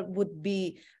Island would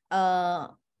be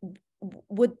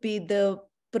the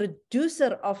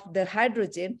producer of the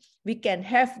hydrogen, we can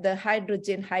have the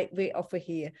hydrogen highway over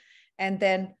here. And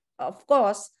then, of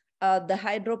course, the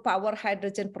hydropower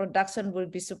hydrogen production will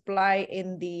be supplied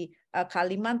in the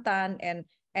Kalimantan,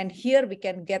 and here we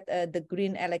can get the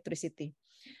green electricity.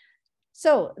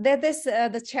 So that is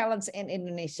the challenge in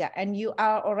Indonesia, and you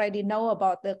already know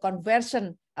about the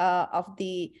conversion of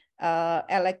the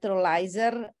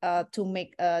electrolyzer to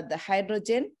make the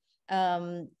hydrogen.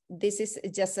 This is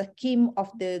just a scheme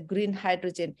of the green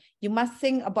hydrogen. You must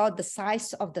think about the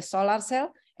size of the solar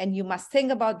cell, and you must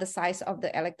think about the size of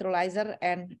the electrolyzer,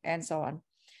 and so on.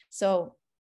 So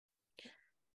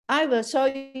I will show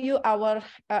you our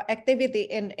activity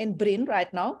in BRIN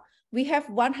right now. We have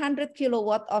 100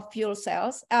 kilowatt of fuel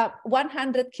cells,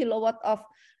 100 kilowatt of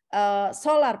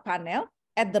solar panel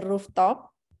at the rooftop.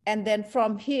 And then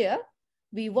from here,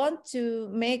 we want to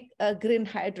make a green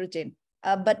hydrogen.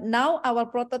 But now our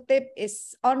prototype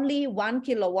is only 1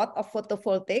 kilowatt of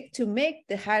photovoltaic to make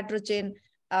the hydrogen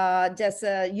just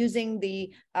using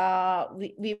the,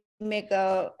 we make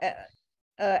a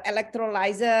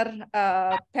electrolyzer,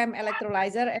 PEM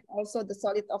electrolyzer, and also the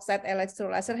solid oxide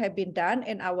electrolyzer have been done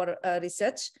in our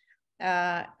research.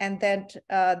 And then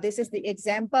this is the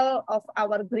example of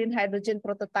our green hydrogen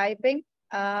prototyping.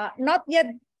 Not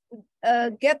yet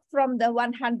get from the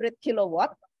 100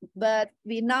 kilowatt, but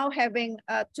we now having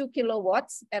 2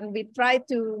 kilowatts, and we try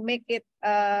to make it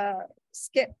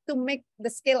to make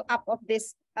the scale up of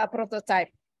this prototype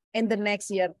in the next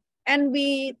year. And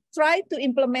we try to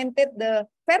implement it, the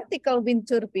vertical wind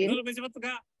turbine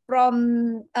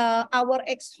from our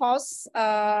ex-host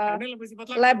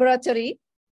laboratory.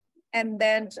 And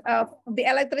then the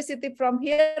electricity from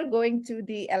here going to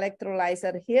the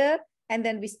electrolyzer here. And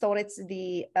then we store it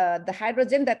the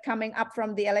hydrogen that coming up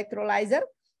from the electrolyzer.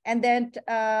 And then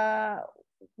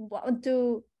want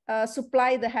to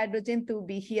supply the hydrogen to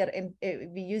be here and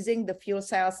be using the fuel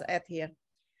cells at here.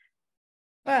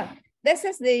 Well, this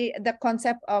is the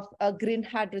concept of a green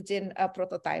hydrogen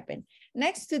prototyping.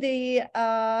 Next to the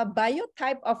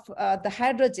biotype of the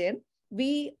hydrogen,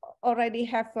 we already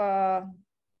have a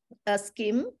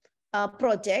scheme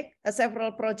project,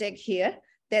 several projects here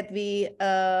that we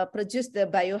produce the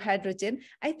biohydrogen.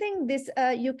 I think this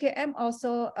UKM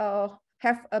also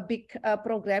have a big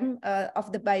program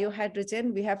of the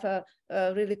biohydrogen. We have a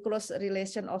really close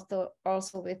relation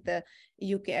also with the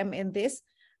UKM in this.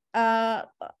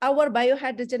 Our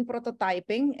biohydrogen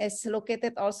prototyping is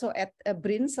located also at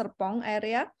BRIN Serpong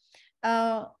area.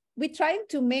 We're trying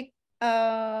to make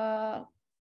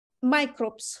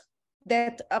microbes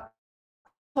that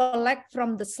collect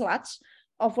from the sludge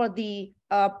over the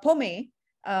pome.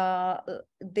 The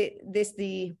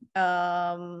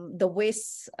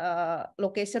waste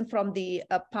location from the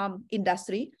palm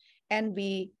industry, and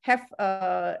we have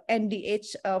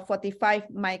NDH 45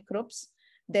 microbes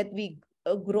that we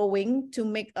growing to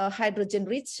make a hydrogen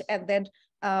rich, and then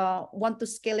want to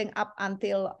scaling up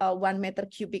until 1 meter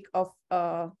cubic of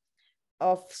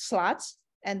sludge,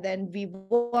 and then we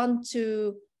want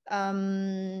to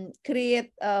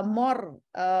create more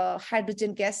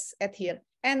hydrogen gas at here.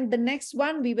 And the next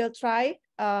one we will try,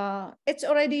 it's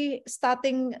already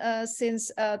starting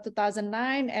since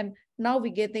 2009, and now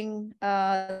we're getting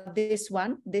this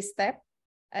step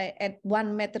at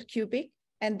 1 meter cubic.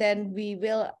 And then we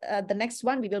will, the next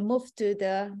one, we will move to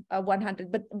the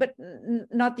 100, but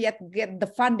not yet get the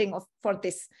funding for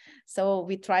this. So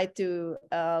we try to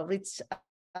reach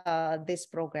this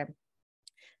program.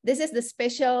 This is the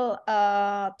special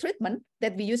treatment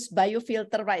that we use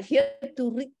biofilter right here to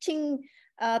reaching,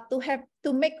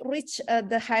 to make rich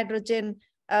the hydrogen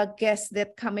gas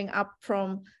that coming up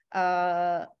from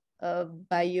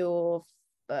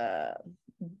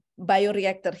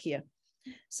bioreactor here.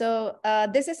 So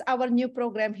this is our new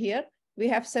program here. We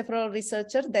have several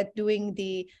researchers that doing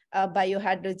the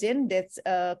biohydrogen that's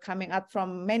coming out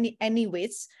from any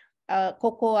waste,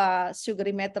 cocoa,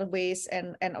 sugary matter waste,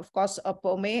 and of course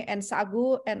pome and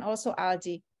sagu, and also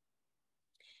algae.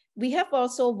 We have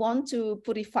also want to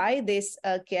purify this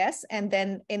gas, and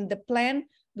then in the plant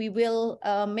we will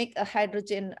make a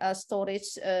hydrogen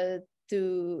storage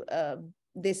to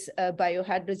this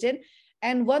biohydrogen,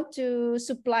 and want to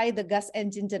supply the gas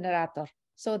engine generator.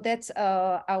 So that's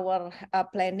our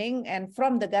planning, and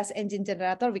from the gas engine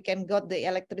generator we can get the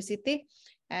electricity,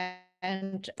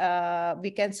 and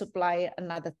we can supply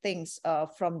another things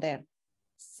from there.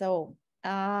 So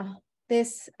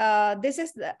this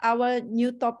is our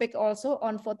new topic also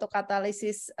on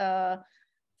photocatalysis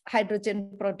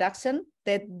hydrogen production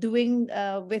that doing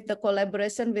with the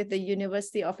collaboration with the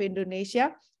University of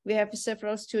Indonesia. We have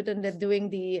several students that doing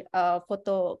the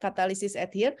photocatalysis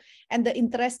at here. And the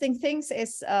interesting things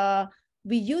is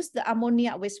we use the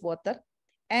ammonia wastewater.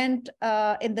 And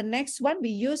in the next one, we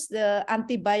use the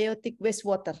antibiotic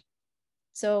wastewater.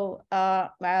 So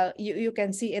well, you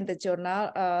can see in the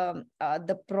journal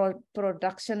the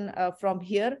production from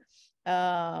here.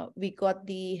 We got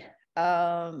the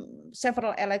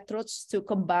several electrodes to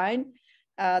combine,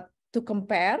 to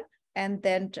compare, and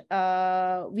then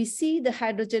we see the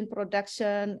hydrogen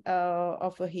production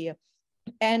over here.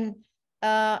 And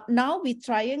now we're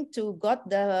trying to get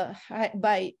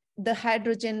the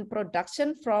hydrogen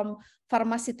production from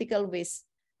pharmaceutical waste.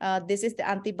 This is the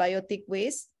antibiotic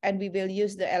waste, and we will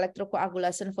use the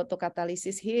electrocoagulation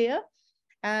photocatalysis here.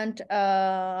 And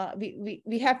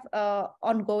we have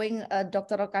ongoing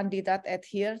doctoral candidate at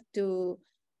here to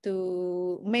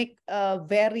make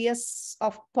various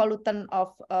of pollutant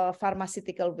of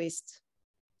pharmaceutical waste.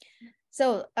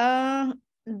 So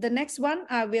the next one,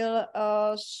 I will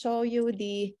show you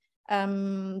the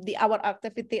our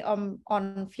activity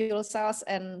on fuel cells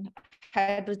and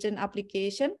hydrogen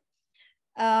application.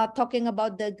 Talking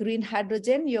about the green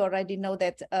hydrogen, you already know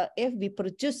that if we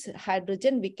produce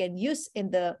hydrogen, we can use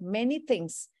in the many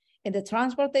things, in the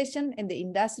transportation, in the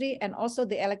industry, and also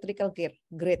the electrical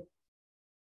grid.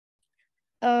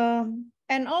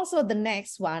 And also the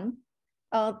next one,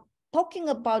 talking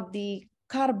about the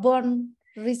carbon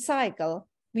recycle,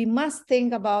 we must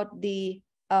think about the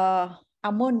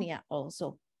ammonia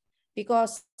also,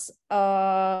 because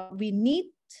we need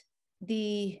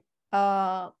the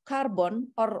carbon,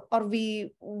 or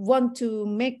we want to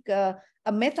make a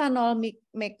methanol,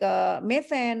 make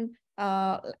methane,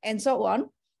 and so on.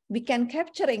 We can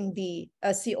capturing the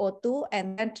CO2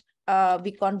 and then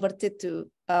we convert it to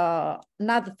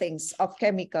other things of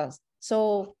chemicals.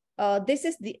 So this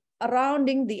is the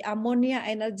surrounding the ammonia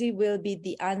energy will be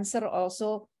the answer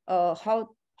also,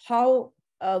 how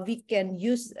we can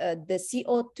use the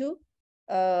CO2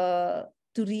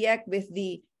 to react with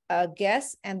the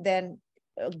gas and then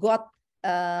got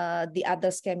the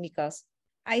other chemicals.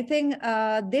 I think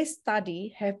this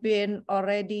study have been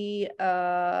already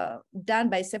done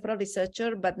by several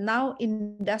researchers, but now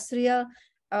industrial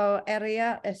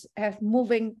area have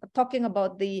moving, talking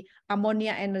about the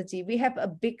ammonia energy. We have a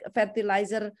big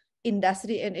fertilizer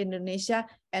industry in Indonesia,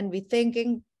 and we're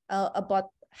thinking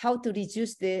about how to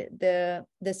reduce the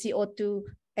CO2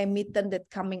 emission that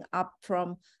coming up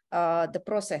from the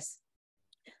process.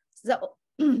 So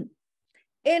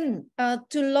in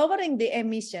to lowering the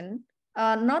emission,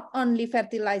 not only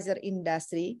fertilizer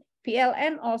industry,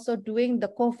 PLN also doing the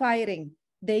co-firing.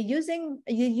 They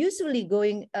usually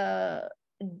going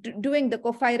doing the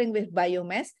co-firing with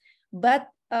biomass, but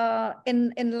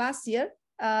in last year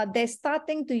they're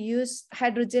starting to use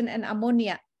hydrogen and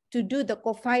ammonia to do the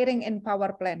co-firing in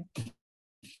power plant.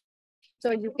 So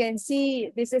you can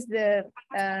see this is the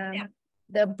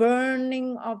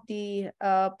burning of the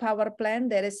power plant.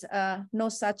 There is no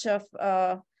such of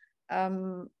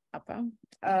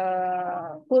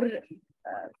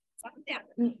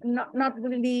not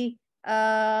really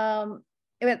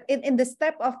in the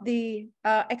step of the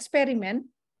experiment.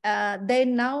 They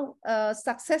now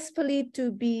successfully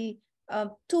to be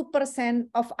 2%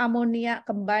 of ammonia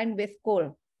combined with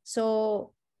coal.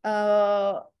 So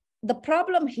the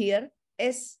problem here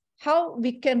is how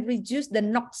we can reduce the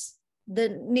NOx, the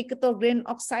nitrogen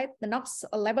oxide. The NOx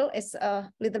level is a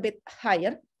little bit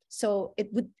higher, so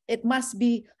it must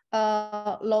be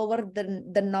lower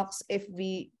than the NOx if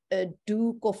we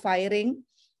do co-firing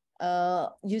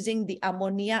using the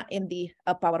ammonia in the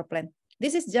power plant.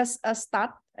 This is just a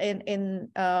start in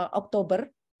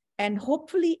October, and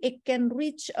hopefully it can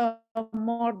reach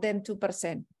more than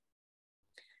 2%.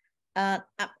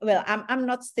 Well, I'm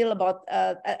not still about,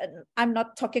 I'm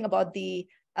not talking about the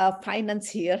finance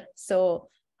here. So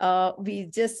we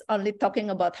just only talking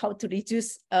about how to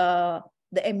reduce the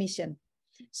emission.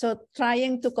 So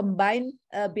trying to combine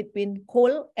between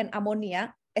coal and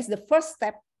ammonia as the first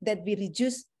step that we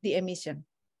reduce the emission.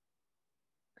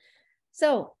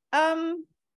 So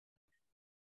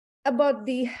about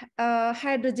the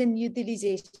hydrogen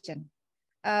utilization,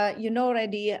 you know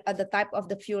already the type of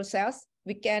the fuel cells.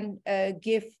 We can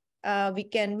we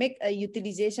can make a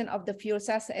utilization of the fuel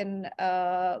cells and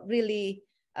really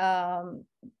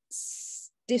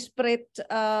disparate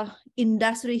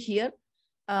industry here.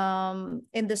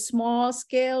 In the small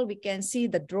scale, we can see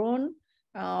the drone,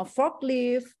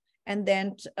 forklift, and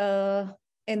then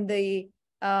in the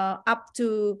up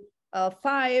to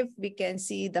 5, we can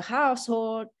see the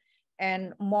household,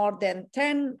 and more than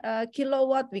 10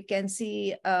 kilowatt, we can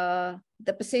see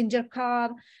the passenger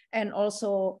car, and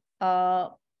also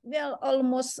well,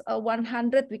 almost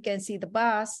 100, we can see the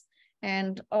bus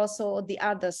and also the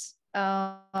others.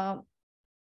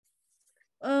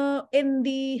 In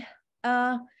the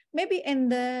maybe in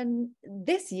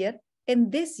this year,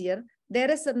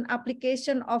 there is an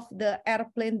application of the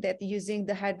airplane that using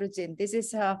the hydrogen. This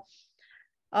is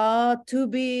to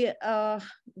be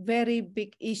very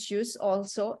big issues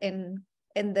also in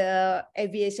the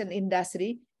aviation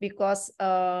industry, because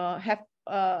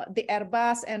the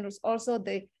Airbus and also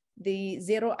the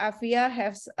𝐏𝐫𝐸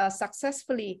have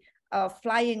successfully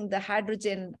flying the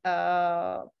hydrogen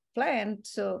plant.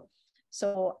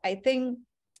 So I think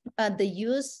the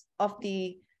use of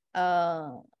the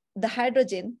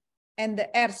hydrogen and the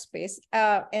airspace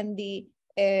and the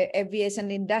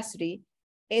aviation industry,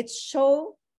 it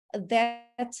shows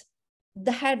that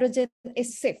the hydrogen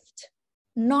is safe,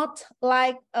 not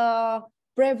like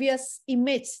previous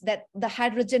image that the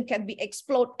hydrogen can be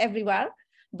exploded everywhere.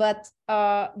 But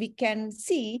we can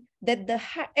see that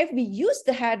if we use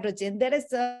the hydrogen, there is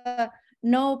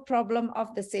no problem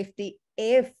of the safety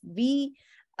if we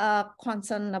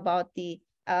concern about the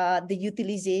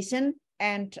utilization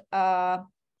and have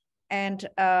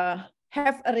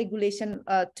a regulation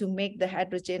to make the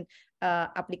hydrogen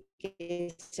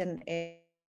application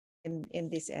in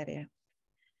this area.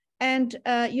 And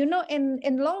you know,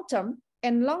 in long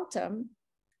term,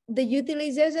 the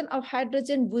utilization of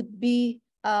hydrogen would be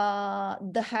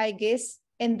the highest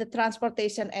in the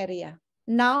transportation area.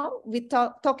 Now we're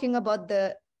talking about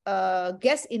the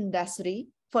gas industry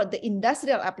for the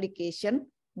industrial application,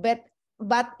 but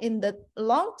in the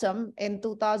long term, in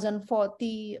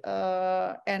 2040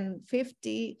 and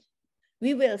 50,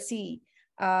 we will see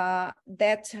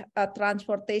that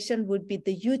transportation would be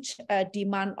the huge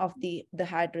demand of the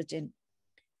hydrogen.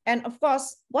 And of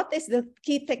course, what is the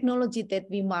key technology that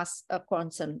we must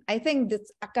concern? I think that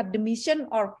academician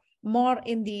or more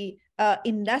in the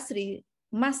industry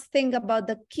must think about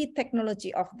the key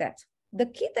technology of that. The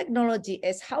key technology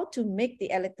is how to make the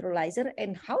electrolyzer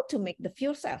and how to make the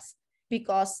fuel cells.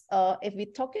 Because if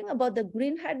we're talking about the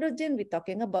green hydrogen, we're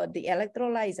talking about the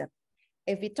electrolyzer.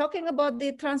 If we're talking about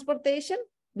the transportation,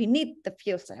 we need the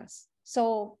fuel cells.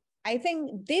 So I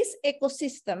think this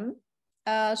ecosystem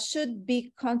should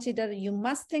be considered. You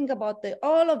must think about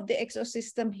all of the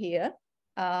ecosystem here,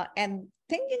 and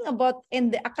thinking about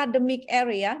in the academic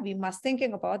area, we must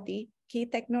thinking about the key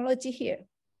technology here.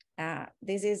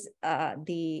 This is I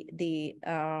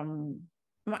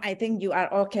think you are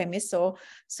all chemists,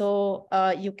 so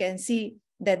you can see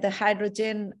that the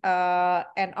hydrogen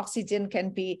and oxygen can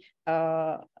be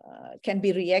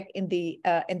react in the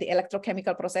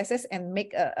electrochemical processes and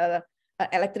make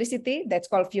electricity. That's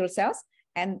called fuel cells.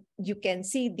 And you can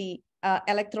see the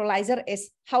electrolyzer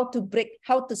is how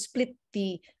to split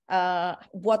the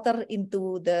water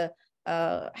into the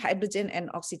hydrogen and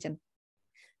oxygen.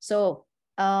 So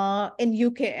in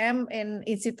UKM, in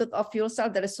Institute of Fuel Cell,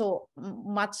 there is so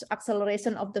much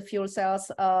acceleration of the fuel cells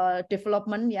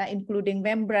development, yeah, including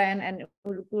membrane and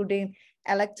including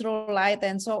electrolyte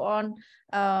and so on,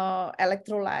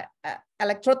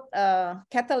 electrode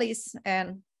catalyst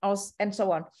and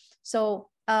so on. So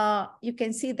you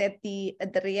can see that the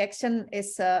reaction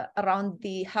is around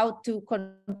the how to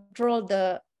control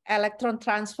the electron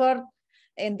transfer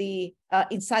in the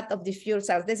inside of the fuel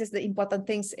cells. This is the important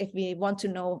things if we want to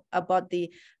know about the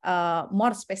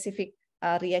more specific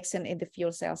reaction in the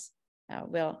fuel cells.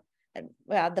 Well,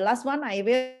 the last one, I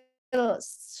will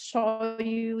show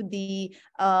you the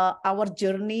our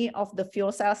journey of the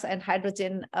fuel cells and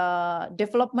hydrogen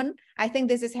development. I think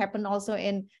this has happened also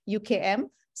in UKM.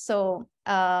 So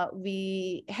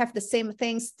we have the same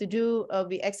things to do.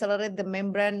 We accelerate the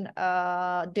membrane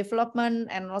development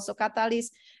and also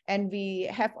catalyst, and we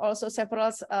have also several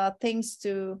things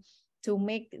to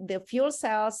make the fuel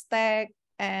cells stack.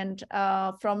 And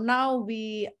from now,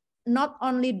 we not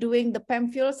only doing the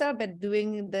PEM fuel cell, but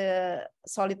doing the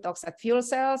solid oxide fuel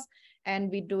cells, and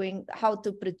we doing how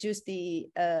to produce the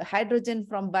hydrogen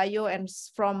from bio and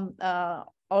from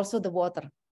also the water.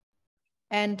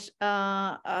 And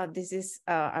this is,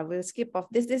 I will skip off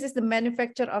this. This is the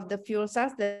manufacture of the fuel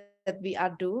cells that we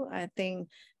are do. I think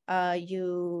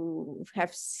you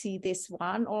have seen this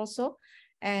one also.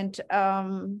 And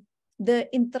the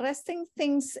interesting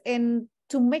things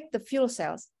to make the fuel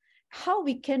cells, how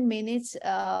we can manage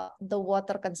the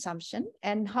water consumption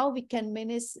and how we can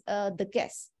manage the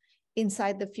gas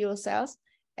inside the fuel cells,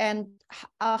 and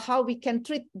how we can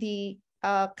treat the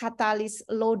catalyst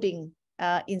loading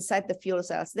inside the fuel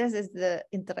cells. This is the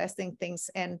interesting things,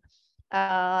 and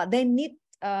they need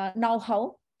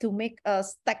know-how to make a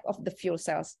stack of the fuel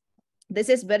cells. This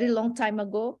is very long time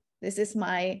ago. This is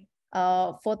my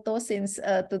photo since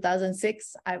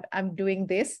 2006. I'm doing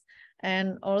this.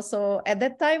 And also at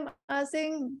that time, I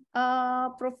think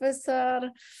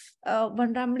Professor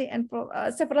Van Ramli and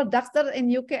several doctors in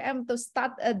UKM to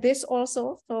start this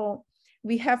also. So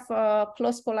we have a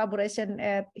close collaboration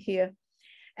at here.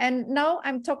 And now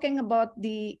I'm talking about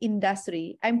the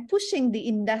industry. I'm pushing the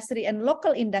industry and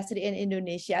local industry in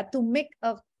Indonesia to make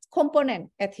a component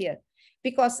at here.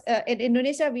 Because in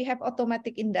Indonesia, we have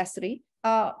automatic industry,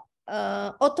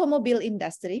 automobile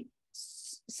industry.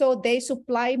 So they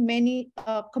supply many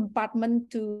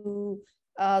compartments to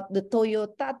the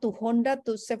Toyota, to Honda,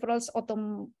 to several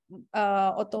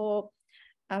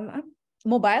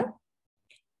mobile.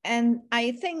 And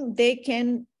I think they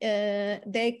can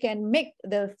make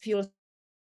the fuel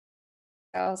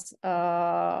cells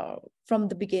from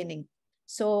the beginning.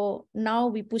 So now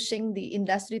we're pushing the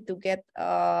industry to get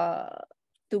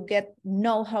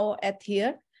know-how at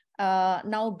here.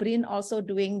 Now BRIN also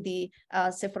doing the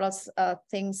several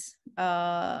things,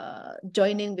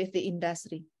 joining with the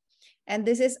industry. And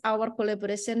this is our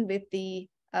collaboration with the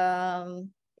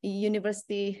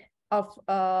University of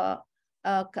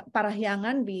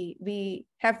Parahyangan. We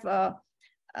have a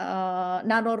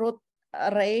nanoroot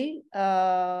array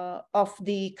of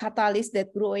the catalyst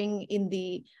that growing in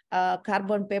the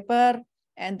carbon paper.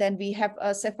 And then we have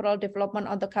several development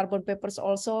on the carbon papers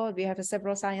also. We have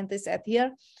several scientists at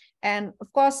here. And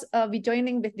of course, we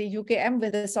joining with the UKM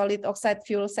with the solid oxide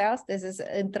fuel cells. This is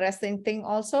an interesting thing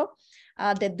also.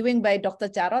 They're doing by Dr.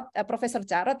 Jarot, Professor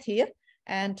Jarot here.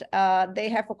 And they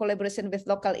have a collaboration with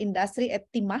local industry at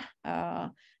Timah,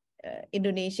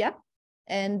 Indonesia.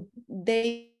 And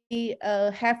they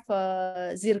have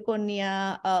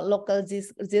zirconia, local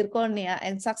zirconia,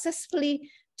 and successfully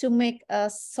to make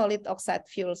solid oxide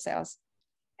fuel cells.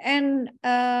 And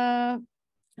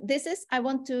this is, I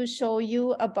want to show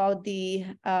you about the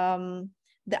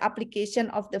application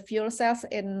of the fuel cells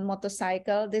in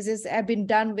motorcycle. This is have been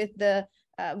done with the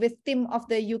team of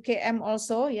the UKM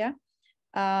also, yeah.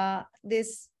 I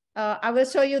will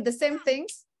show you the same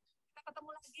things.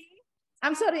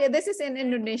 I'm sorry, this is in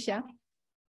Indonesia.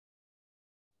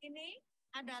 Ini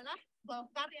adalah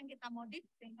Golkar yang kita modif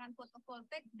dengan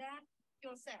fotovoltaik dan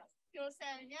fuel cell. Fuel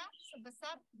cell-nya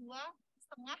sebesar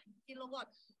 2,5 kilowatt.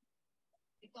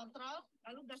 Dikontrol,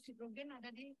 lalu gas hidrogen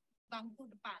ada di bangku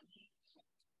depan.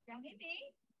 Yang ini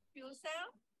fuel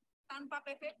cell tanpa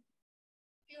PV,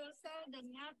 fuel cell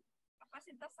dengan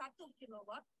kapasitas 1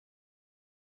 kilowatt.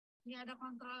 Ini ada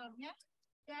kontrolnya,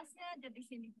 gasnya ada di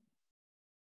sini.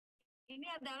 Ini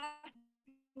adalah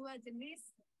dua jenis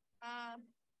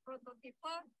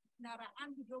prototipe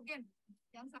kendaraan hidrogen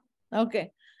yang okay,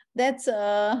 that's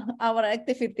our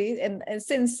activity, and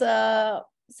since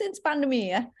pandemic,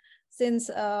 yeah, since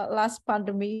last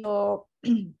pandemic, or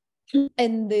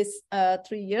in this 3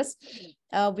 years,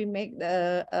 we make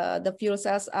the fuel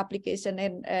cells application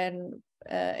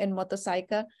in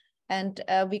motorcycle, and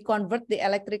we convert the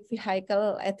electric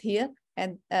vehicle at here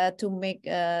and to make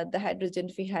the hydrogen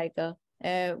vehicle.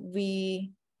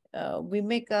 We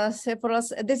make several.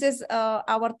 This is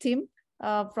our team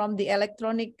from the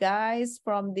electronic guys,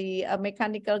 from the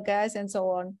mechanical guys, and so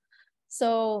on.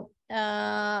 So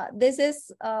this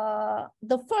is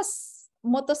the first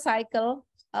motorcycle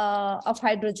of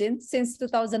hydrogen since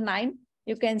 2009.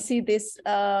 You can see this.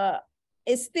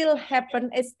 It still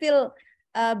happen. It's still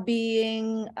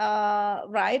being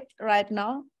right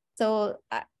now. So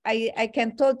I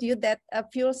can tell you that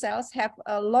fuel cells have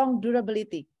a long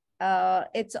durability.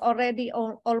 It's already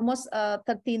almost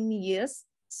 13 years.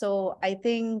 So I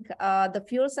think the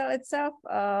fuel cell itself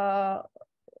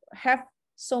have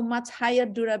so much higher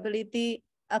durability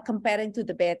comparing to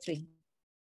the battery.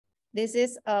 This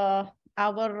is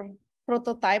our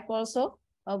prototype also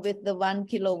with the 1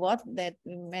 kilowatt that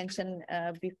we mentioned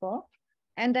before.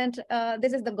 And then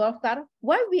this is the golf car.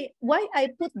 Why I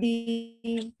put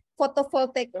the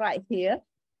photovoltaic right here?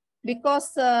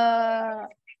 Because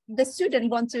the student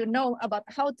want to know about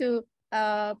how to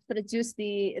produce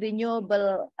the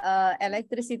renewable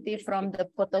electricity from the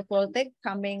photovoltaic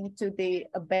coming to the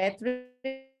battery,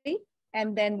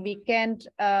 and then we can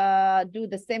do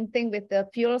the same thing with the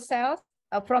fuel cells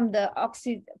from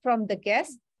the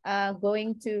gas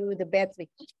going to the battery.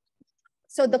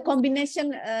 So the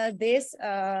combination this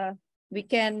we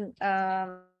can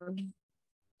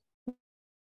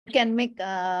make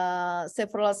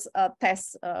several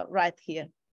tests right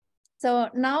here. So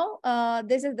now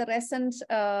this is the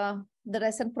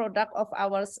recent product of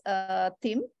our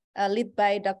team led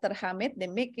by Dr. Hamid.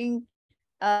 They're making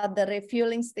the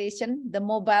refueling station, the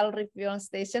mobile refueling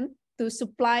station to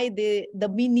supply the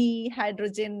mini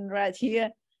hydrogen right here.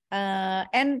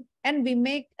 And and we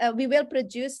will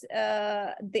produce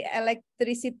the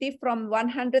electricity from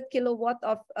 100 kilowatt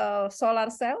of solar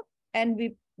cell, and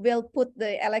we will put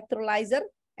the electrolyzer,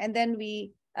 and then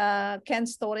we can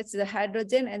storage the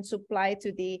hydrogen and supply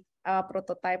to the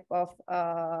prototype of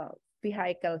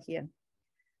vehicle here.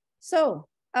 So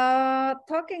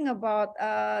talking about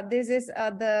this is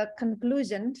the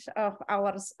conclusion of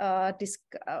our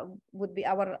would be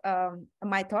our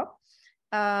my talk.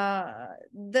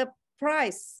 The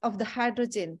price of the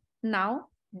hydrogen now,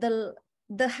 the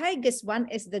highest one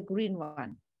is the green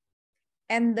one,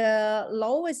 and the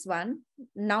lowest one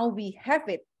now we have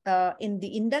it in the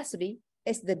industry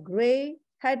is the gray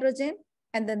hydrogen,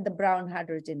 and then the brown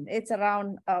hydrogen. It's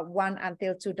around $1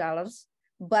 until $2,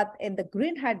 but in the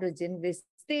green hydrogen we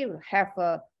still have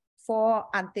 $4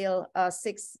 until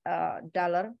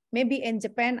 $6. Maybe in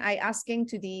Japan, I asking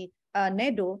to the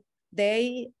NEDO,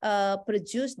 they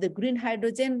produce the green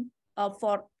hydrogen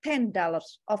for $10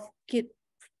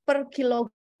 per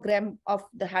kilogram of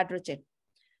the hydrogen.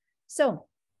 So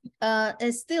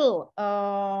it's still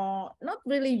not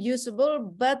really usable,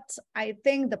 but I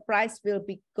think the price will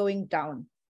be going down.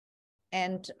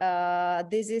 And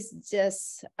this is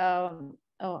just, oh,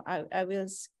 I will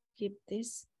skip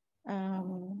this.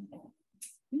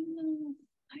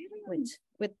 Wait.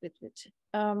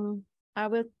 I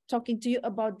will talking to you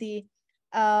about the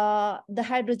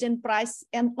hydrogen price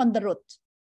and on the road.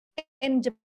 In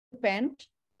Japan,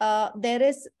 there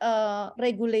is a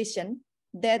regulation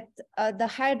that the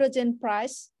hydrogen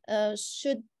price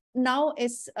should now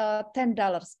is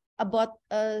 $10, about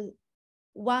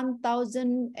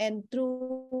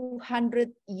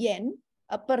 1,200 yen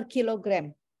per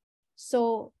kilogram.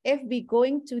 So if we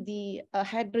going to the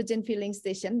hydrogen filling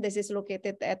station, this is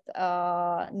located at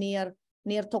near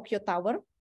Tokyo Tower.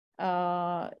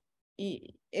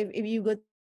 If you go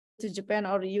to Japan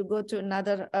or you go to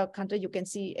another country, you can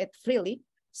see it freely.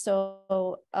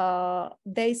 So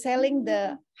they selling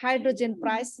the hydrogen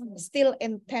price still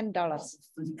in $10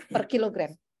 per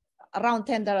kilogram, around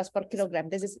 $10 per kilogram.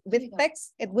 This is with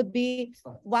tax, it would be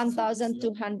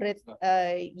 1,200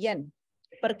 yen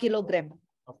per kilogram.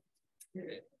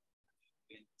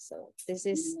 So this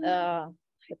is the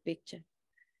picture.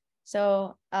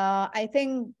 So I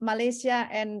think Malaysia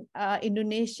and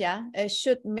Indonesia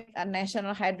should make a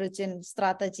national hydrogen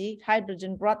strategy,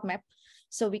 hydrogen roadmap,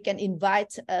 so we can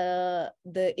invite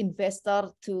the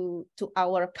investor to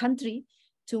our country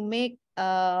to make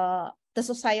the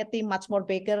society much more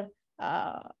bigger,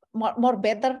 more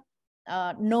better.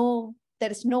 No,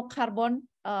 there is no carbon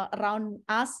around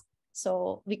us,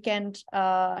 so we can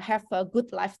have a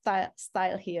good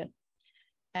lifestyle here.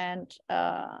 And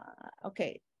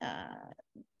okay,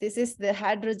 this is the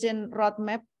hydrogen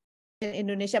roadmap in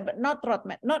Indonesia, but not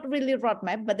really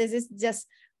roadmap, but this is just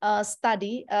a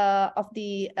study of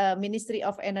the Ministry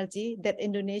of Energy that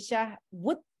Indonesia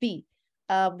would be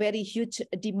a very huge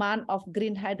demand of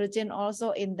green hydrogen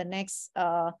also in the next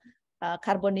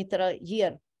carbon neutral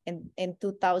year in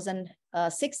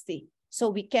 2060. So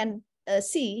we can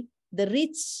see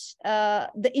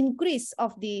the increase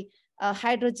of the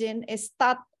hydrogen is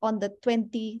start on the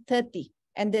 2030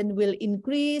 and then will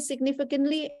increase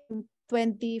significantly in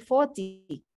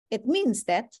 2040. It means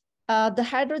that the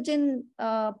hydrogen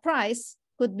price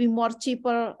could be more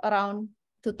cheaper around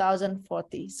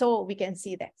 2040. So we can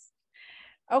see that.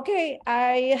 Okay,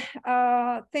 I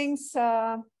think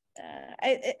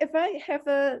if I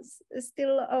have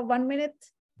still 1 minute,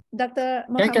 Dr.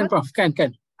 Muhammad? Can, Prof. Can.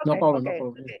 No Okay, problem. okay, No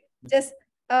problem. okay. Just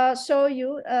show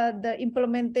you the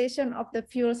implementation of the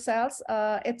fuel cells.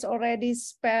 It's already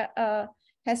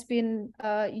has been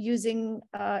using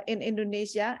in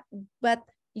Indonesia, but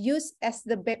used as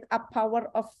the backup power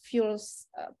of fuels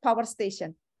power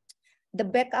station, the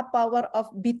backup power of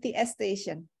BTS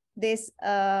station. This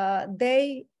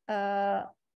they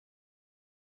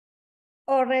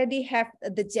already have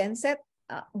the genset,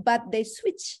 but they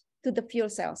switch to the fuel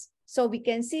cells. So we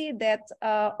can see that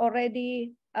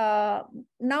already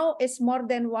now it's more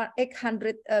than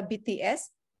 800 BTS.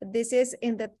 This is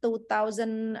in the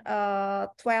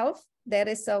 2012. There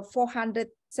is a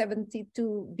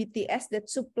 472 BTS that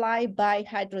supply by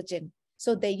hydrogen.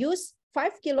 So they use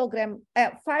 5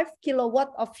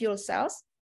 kilowatt of fuel cells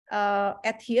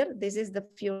at here. This is the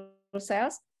fuel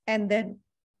cells, and then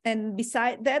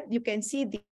beside that you can see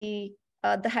the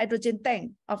hydrogen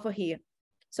tank over here.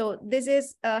 So this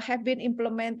is have been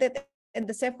implemented in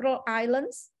the several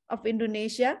islands of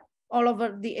Indonesia, all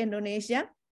over the Indonesia.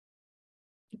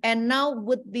 And now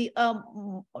would be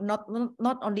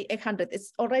not only 800,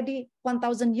 it's already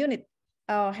 1,000 unit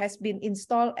has been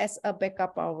installed as a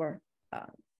backup power.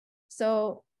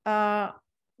 So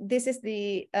this is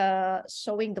the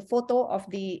showing the photo of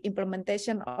the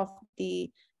implementation of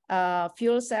the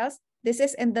fuel cells. This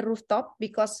is in the rooftop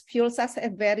because fuel cells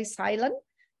are very silent.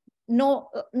 No,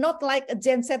 not like a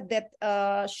genset that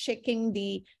shaking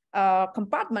the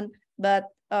compartment, but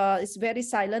it's very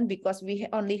silent because we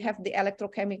only have the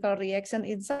electrochemical reaction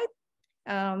inside.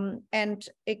 And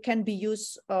it can be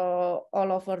used all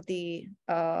over the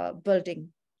building.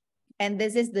 And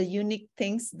this is the unique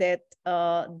things that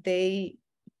the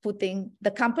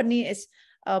company is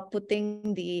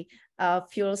putting the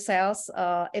fuel cells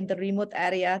in the remote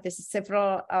area. This is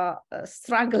several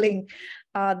struggling.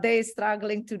 They're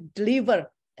struggling to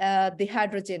deliver the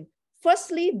hydrogen.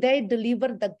 Firstly, they deliver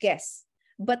the gas,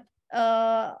 but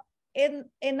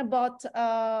in about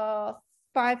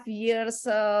 5 years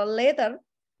later,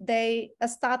 they are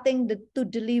starting to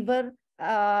deliver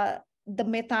the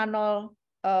methanol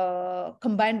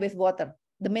combined with water,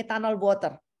 the methanol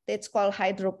water. It's called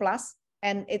Hydroplus,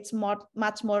 and it's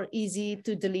much more easy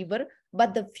to deliver.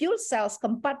 But the fuel cells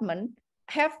compartment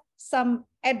have some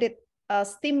added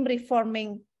steam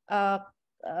reforming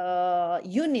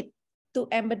unit to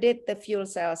embed the fuel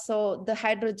cells. So the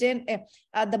hydrogen,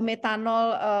 the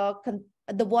methanol,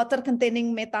 the water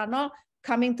containing methanol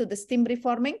coming to the steam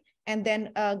reforming, and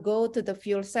then go to the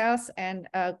fuel cells and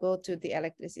go to the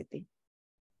electricity.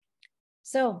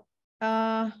 So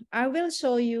I will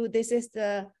show you, this is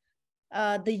the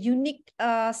unique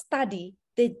study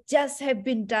that just have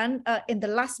been done in the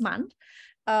last month.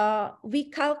 We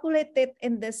calculated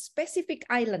in the specific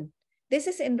island. This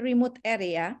is in remote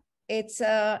area. It's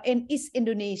in East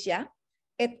Indonesia.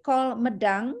 It's called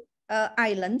Medang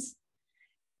Islands.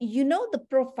 You know the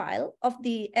profile of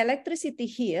the electricity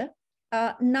here.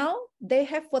 Now they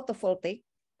have photovoltaic,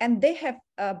 and they have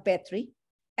a battery,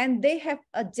 and they have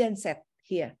a genset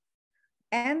here.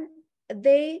 And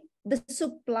the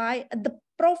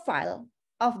profile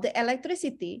of the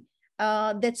electricity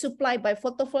that's supplied by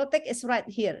photovoltaic is right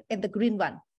here in the green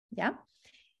one. Yeah.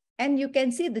 And you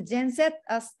can see the genset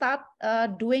start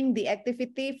doing the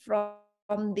activity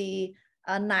from the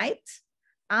night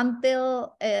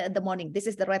until the morning. This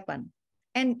is the red one.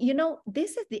 And you know,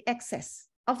 this is the excess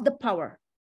of the power,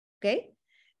 okay?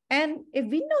 And if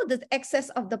we know the excess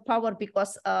of the power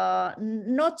because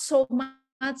not so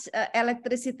much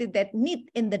electricity that need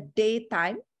in the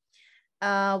daytime,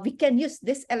 we can use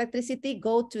this electricity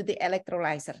go to the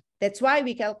electrolyzer. That's why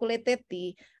we calculated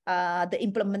the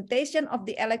implementation of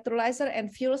the electrolyzer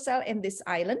and fuel cell in this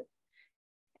island.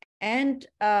 And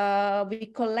we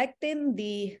collecting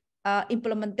the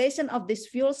implementation of this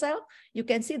fuel cell. You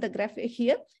can see the graphic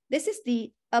here. This is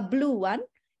the blue one,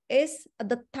 is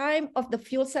the time of the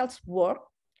fuel cells work.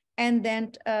 And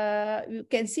then you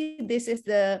can see this is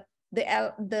the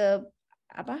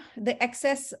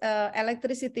excess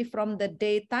electricity from the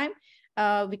daytime.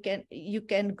 You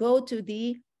can go to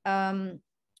the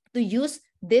to use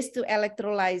this to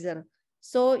electrolyzer.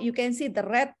 So you can see the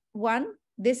red one.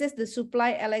 This is the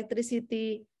supply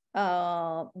electricity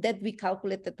that we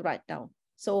calculated right now.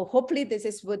 So hopefully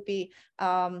this would be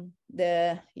to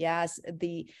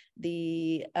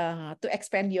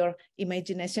expand your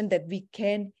imagination that we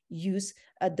can use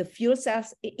the fuel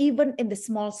cells even in the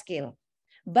small scale.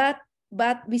 But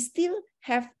we still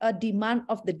have a demand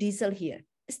of the diesel here.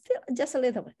 Still just a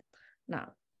little bit.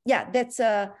 Now, yeah, that's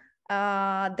the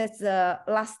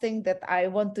last thing that I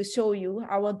want to show you.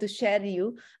 I want to share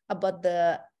you about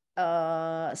the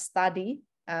study,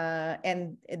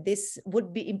 and this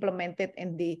would be implemented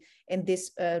in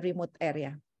this remote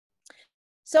area.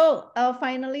 So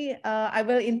finally, I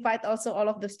will invite also all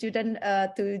of the students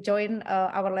to join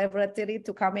our laboratory,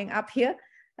 to coming up here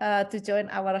to join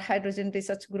our hydrogen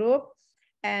research group.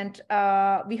 And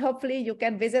we hopefully you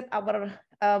can visit our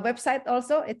website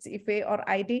also. It's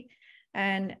𝐏𝐫𝐸.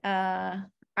 And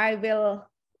I will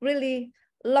really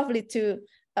lovely to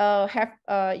have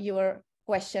your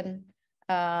question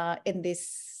in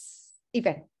this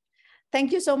event.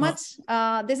 Thank you so much.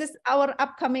 This is our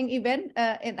upcoming event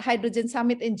in Hydrogen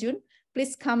Summit in June.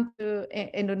 Please come to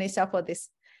Indonesia for this.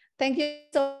 Thank you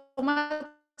so much.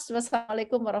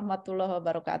 Wassalamualaikum warahmatullahi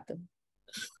wabarakatuh.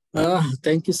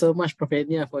 Thank you so much, Prof.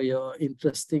 Enia, for your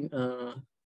interesting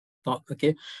talk.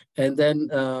 Okay, and then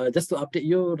just to update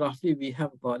you, roughly we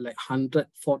have about like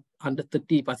 130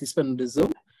 participants on the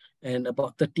Zoom and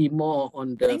about 30 more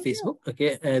on the Facebook.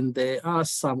 Okay, and there are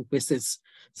some questions.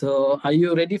 So are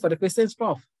you ready for the questions,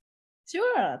 Prof?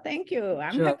 Sure, thank you.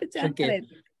 I'm happy to answer it.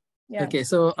 Yeah. Okay,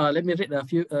 so let me read a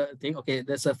few things. Okay,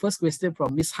 there's a first question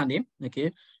from Miss Hanim.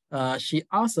 Okay, she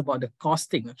asked about the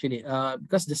costing actually,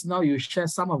 because just now you share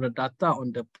some of the data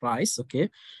on the price, okay?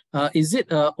 Is it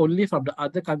only from the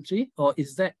other country, or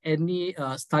is there any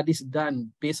studies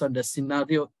done based on the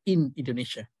scenario in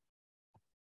Indonesia?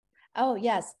 Oh,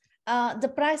 yes.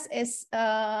 The price is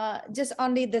just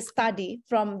only the study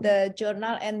from the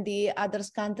journal and the others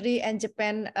country and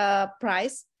Japan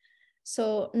price.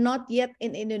 So not yet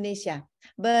in Indonesia.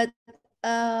 But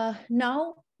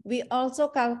now we also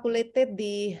calculated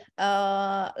the,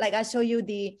 like I show you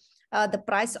the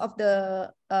price of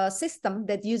the system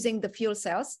that using the fuel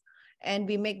cells, and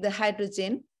we make the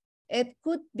hydrogen. It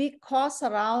could be cost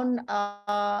around,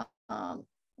 well,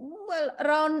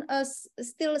 around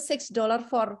still $6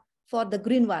 for the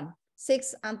green one,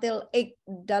 $6 until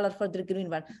 $8 for the green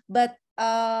one. But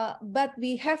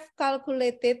we have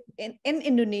calculated in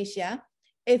Indonesia,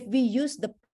 if we use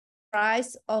the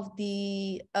price of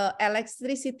the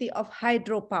electricity of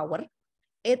hydropower,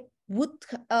 it would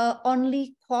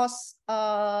only cost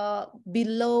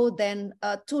below than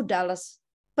 $2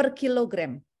 per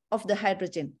kilogram of the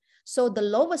hydrogen. So the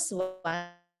lowest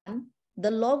one,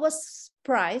 the lowest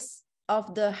price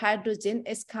of the hydrogen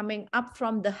is coming up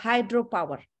from the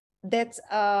hydropower. That's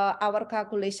our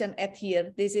calculation at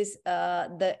here. This is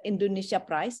the Indonesia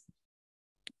price.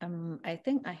 I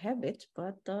think I have it,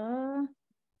 but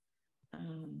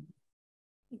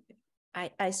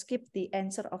I skipped the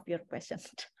answer of your question.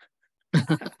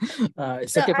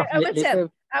 It's okay. So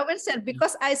I will say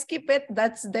because I skip it.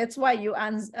 That's why you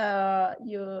answer.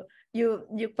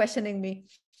 You questioning me.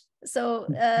 So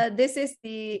this is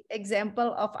the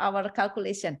example of our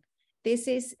calculation. This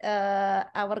is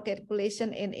our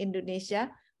calculation in Indonesia.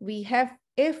 We have,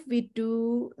 if we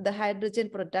do the hydrogen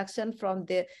production from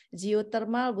the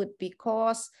geothermal, would be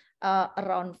cost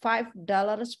around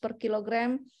 $5 per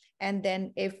kilogram. And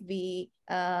then if we,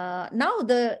 now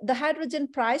the hydrogen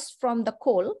price from the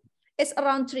coal is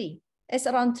around 3. It's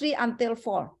around 3 until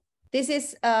 4. This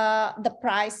is the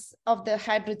price of the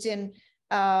hydrogen,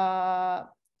 the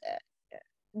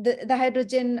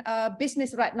hydrogen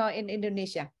business right now in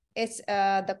Indonesia. It's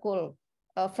the coal,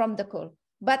 from the coal.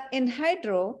 But in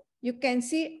hydro, you can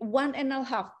see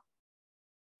 $1.5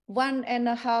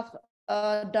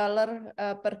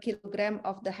 per kilogram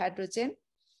of the hydrogen.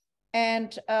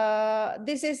 And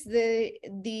this is the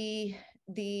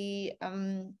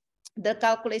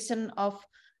calculation of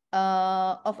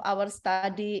our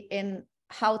study in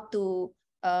how to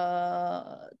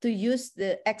use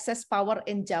the excess power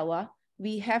in Java.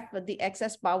 We have the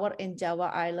excess power in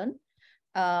Java Island,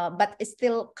 but it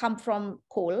still come from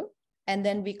coal. And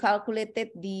then we calculated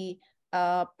the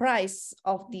price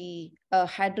of the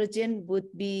hydrogen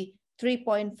would be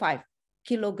 3.5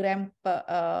 kilogram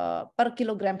per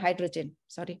kilogram hydrogen.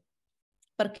 Sorry,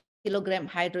 per kilogram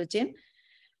hydrogen.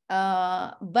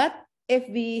 But if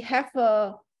we have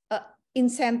a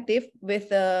incentive with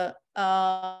the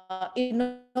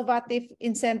innovative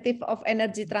incentive of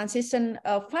energy transition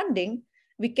funding,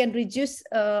 we can reduce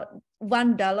 $1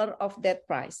 of that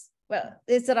price. Well,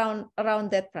 it's around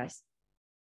that price.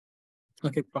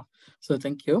 Okay, Prof. So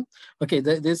thank you. Okay,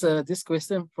 there's this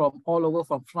question from all over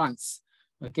from France.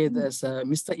 Okay, there's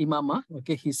Mr. Imama.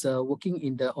 Okay, he's working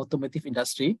in the automotive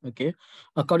industry. Okay,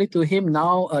 according to him,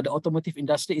 now the automotive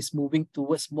industry is moving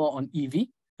towards more on EV.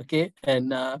 Okay,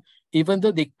 and even though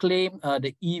they claim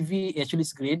the EV actually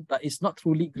is green, but it's not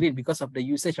truly green because of the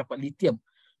usage of lithium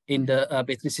in the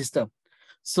battery system.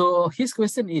 So his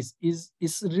question is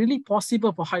really possible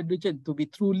for hydrogen to be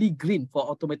truly green for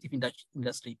automotive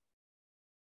industry?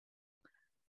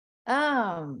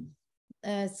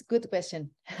 It's a good question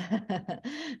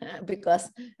because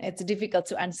it's difficult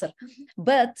to answer.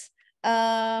 But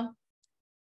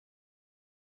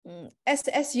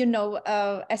as you know,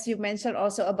 as you mentioned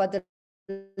also about the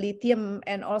lithium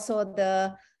and also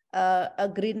the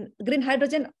green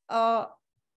hydrogen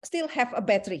still have a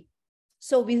battery.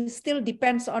 So we still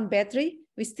depends on battery.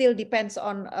 We still depends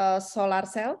on solar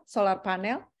cell, solar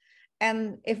panel.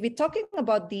 And if we're talking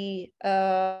about the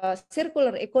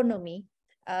circular economy,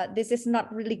 this is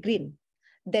not really green.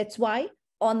 That's why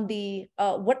on the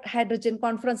World Hydrogen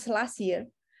Conference last year,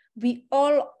 we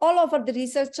all over the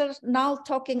researchers now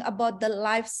talking about the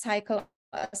life cycle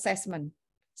assessment.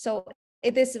 So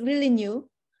it is really new,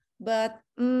 but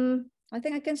I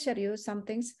think I can share you some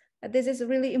things. This is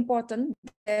really important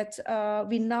that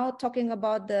we now talking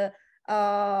about the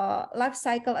life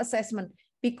cycle assessment,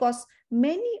 because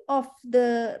many of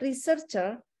the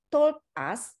researchers told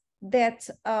us that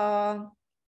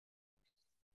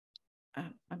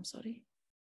I'm sorry,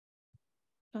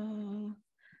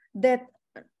 that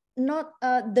not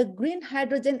the green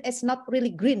hydrogen is not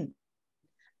really green.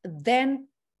 Then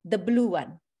the blue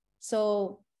one.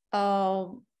 So,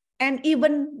 and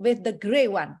even with the gray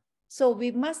one. So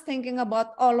we must thinking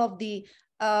about all of the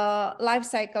life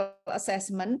cycle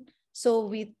assessment. So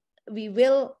we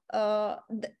will,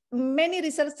 many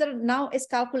researchers now is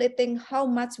calculating how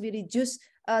much we reduce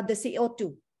the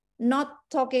CO2. Not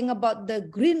talking about the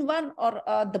green one or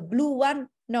the blue one,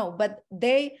 no, but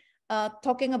they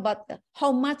talking about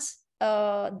how much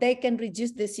they can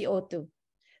reduce the CO2.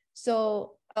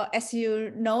 So as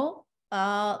you know,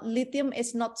 lithium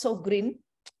is not so green.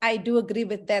 I do agree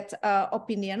with that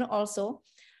opinion also.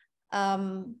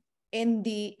 In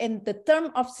the term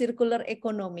of circular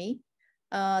economy,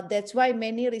 that's why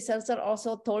many researchers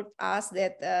also told us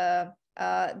that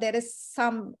there is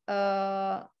some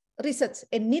research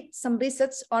and need some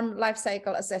research on life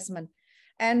cycle assessment.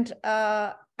 And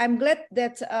I'm glad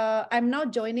that I'm now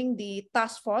joining the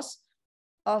task force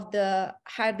of the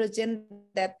hydrogen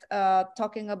that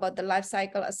talking about the life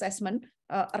cycle assessment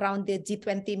around the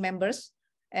G20 members.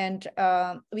 And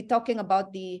we're talking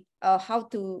about the how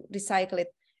to recycle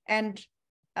it. And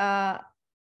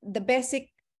the basic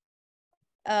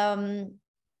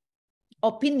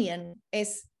opinion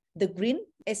is the green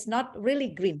is not really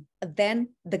green, then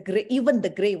the gray, even the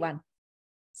gray one.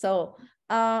 So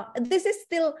this is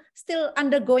still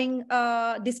undergoing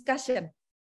discussion,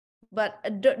 but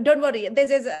don't worry,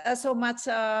 this is so much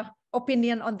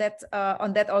opinion on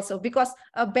that also, because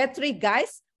battery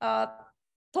guys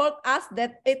told us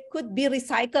that it could be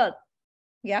recycled.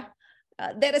 Yeah,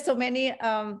 there are so many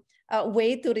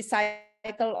way to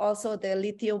recycle also the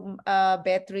lithium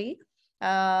battery.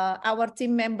 Our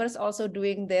team members also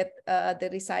doing that the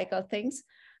recycle things.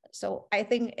 So I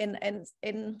think I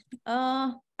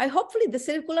hopefully the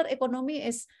circular economy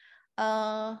is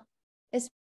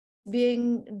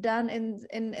being done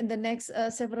in the next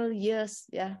several years.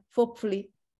 Yeah, hopefully.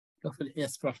 Hopefully,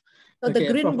 yes, Prof. So okay,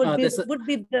 the green Prof, would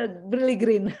be the really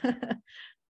green.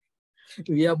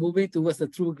 We are moving towards the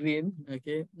true green.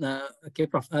 Okay, okay,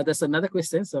 Prof. There's another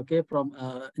question. Okay, from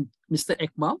Mr.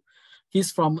 Ekmal.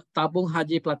 He's from Tabung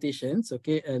Haji Plantations.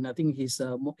 Okay, and I think he's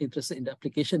more interested in the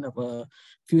application of a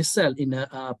fuel cell in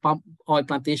a palm oil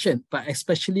plantation, but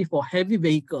especially for heavy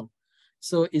vehicle.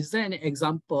 So, is there any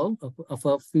example of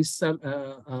a fuel cell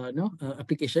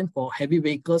application for heavy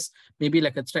vehicles, maybe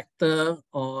like a tractor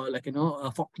or like a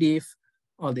forklift,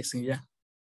 all this thing?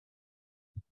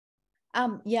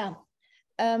 Yeah.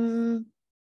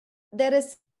 There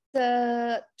is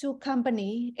two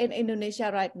companies in Indonesia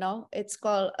right now. It's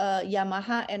called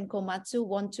Yamaha and Komatsu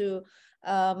want to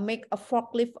make a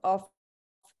forklift of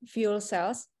fuel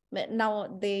cells. But now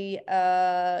they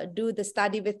do the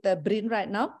study with the BRIN right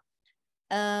now.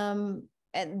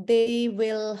 And they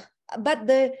will, but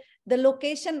the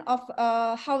location of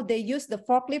how they use the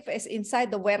forklift is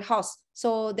inside the warehouse.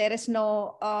 So there is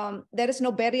no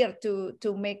barrier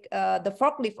to make the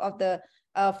forklift of the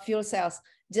fuel cells.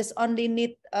 Just only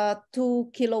need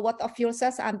 2 kilowatt of fuel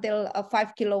cells until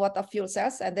 5 kilowatt of fuel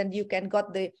cells, and then you can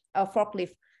got the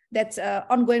forklift. That's an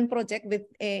ongoing project with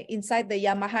inside the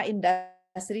Yamaha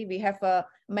industry. We have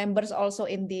members also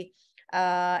in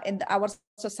our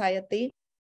society.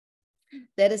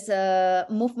 There is a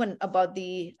movement about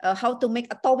the how to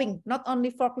make a towing, not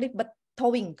only forklift but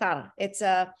towing car. It's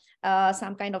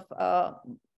some kind of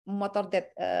motor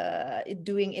that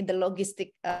doing in the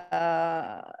logistic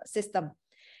system.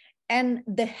 And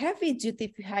the heavy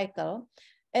duty vehicle,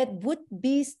 it would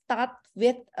be start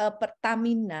with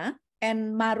Pertamina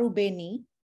and Marubeni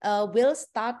will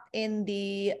start in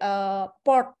the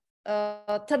port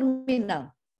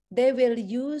terminal. They will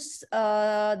use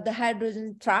the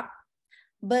hydrogen truck,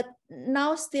 but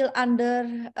now still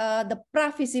under the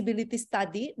pre-feasibility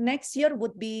study. Next year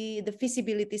would be the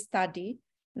feasibility study.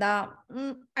 Now,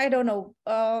 I don't know.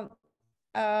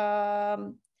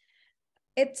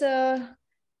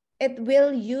 It will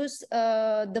use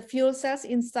the fuel cells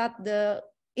inside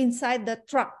the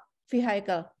truck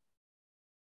vehicle,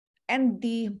 and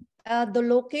the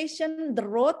location, the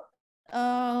road.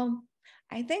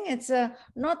 I think it's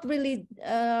not really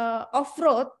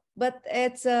off-road, but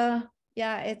it's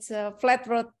it's a flat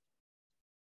road.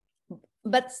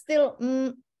 But still,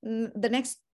 the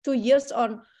next 2 years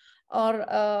on, or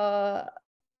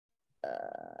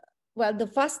well, the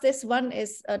fastest one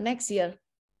is next year.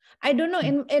 I don't know.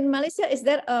 In Malaysia, is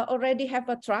there already have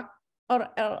a truck or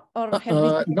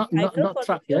not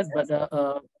truck yet, but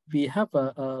we have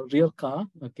a real car.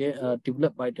 Okay,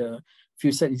 developed by the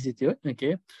Fuel Cell Institute.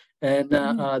 Okay, and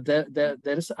there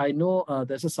is, I know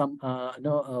there's some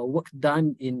work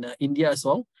done in India as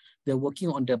well. they're working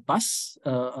on the bus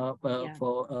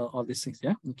for all these things.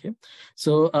 Yeah. Okay.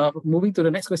 So moving to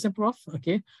the next question, Prof.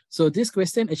 Okay. So this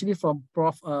question actually from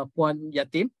Prof. Puan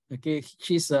Yatim. Okay.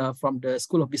 She's from the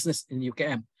School of Business in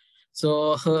UKM.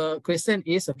 So her question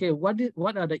is, okay, what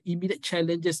are the immediate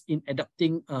challenges in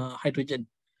adopting hydrogen?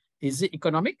 Is it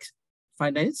economics,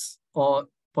 finance, or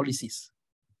policies?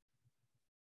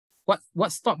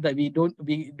 What stopped that we don't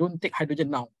take hydrogen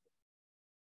now?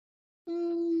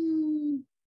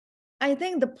 I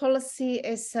think the policy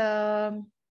is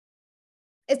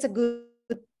it's a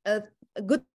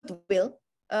goodwill.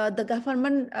 The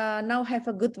government now have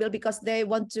a goodwill because they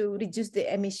want to reduce the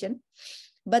emission,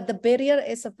 but the barrier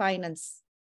is a finance.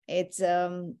 It's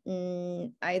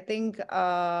I think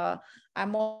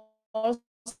I'm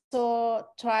also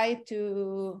try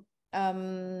to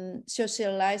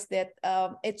socialize that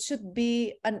it should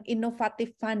be an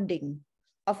innovative funding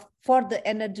for the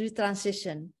energy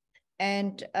transition.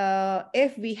 And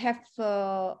if we have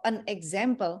an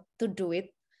example to do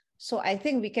it, so I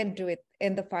think we can do it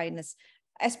in the finance.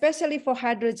 Especially for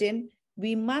hydrogen,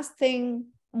 we must think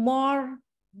more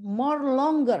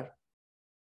longer.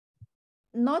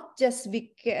 Not just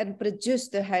we can produce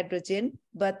the hydrogen,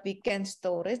 but we can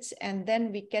store it, and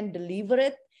then we can deliver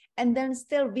it, and then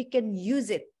still we can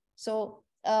use it. So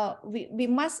we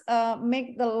must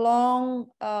make the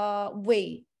long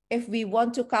way if we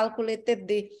want to calculate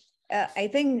it.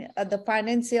 I think the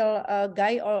financial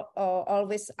guy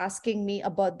always asking me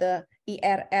about the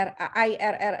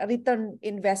IRR, return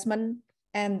investment,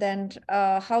 and then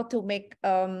how to make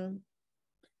a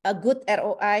good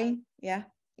ROI.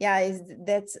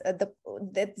 That's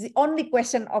the only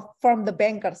question from the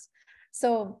bankers.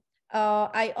 So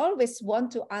I always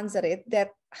want to answer it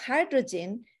that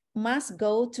hydrogen must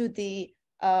go to the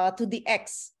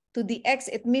X. To the X,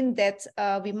 it means that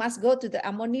we must go to the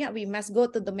ammonia, we must go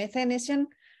to the methanation,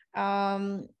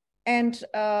 and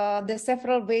there's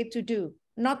several ways to do.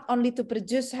 Not only to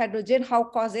produce hydrogen, how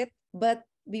cost it, but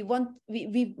we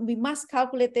must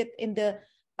calculate it in the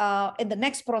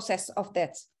next process of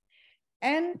that.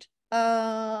 And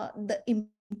the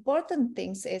important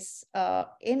things is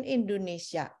in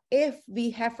Indonesia, if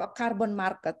we have a carbon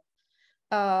market,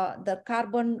 the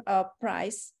carbon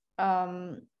price,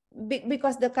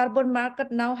 because the carbon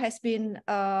market now has been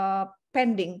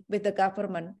pending with the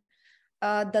government,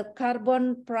 the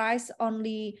carbon price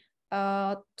only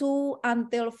 $2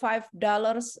 until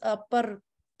 $5 per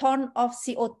ton of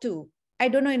CO2. I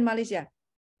don't know in Malaysia,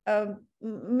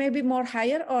 maybe more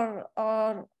higher or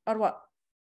what?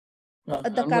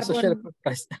 I'm not so sure the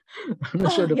price. I'm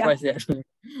not sure the price yet.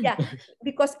 Yeah,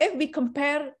 because if we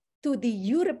compare to the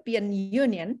European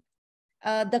Union,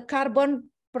 the carbon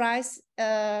price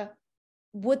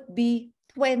would be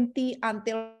 $20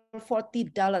 until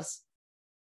 $40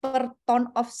 per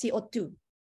ton of CO2.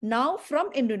 Now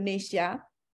from Indonesia,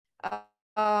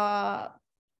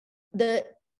 the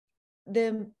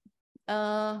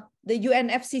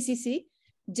UNFCCC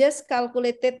just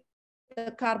calculated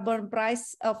the carbon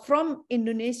price from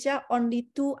Indonesia only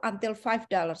 $2 until $5.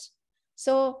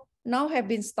 So now have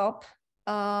been stopped.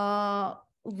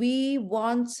 We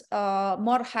want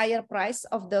more higher price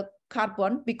of the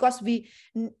carbon because we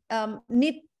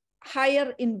need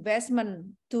higher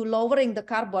investment to lowering the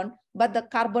carbon, but the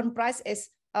carbon price is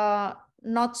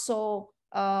not so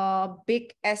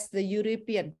big as the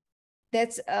European.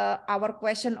 That's our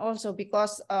question also,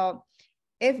 because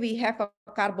if we have a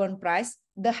carbon price,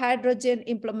 the hydrogen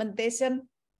implementation,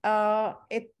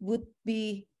 it would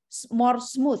be more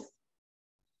smooth.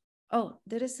 Oh,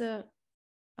 there is a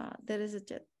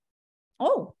chat.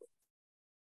 Oh,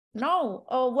 no,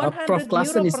 100 Prof.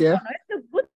 Klassen euro is per here. ton. It's a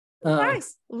good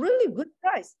price, really good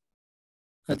price.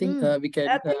 I think we can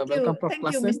welcome Prof. Thank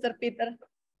Klassen. you, Mr. Peter.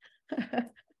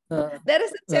 There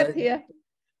is a chat here.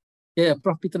 Yeah,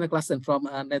 Prof. Peter Klassen from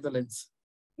Netherlands.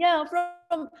 Yeah,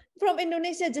 from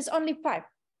Indonesia, just only 5.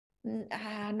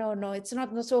 No, it's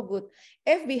not so good.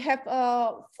 If we have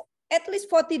at least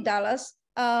 $40,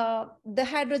 the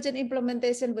hydrogen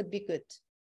implementation would be good.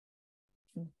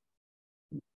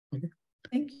 Okay.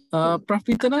 Thank you. Prof.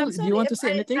 Peter, do you want to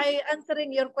say anything? I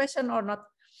answering your question or not?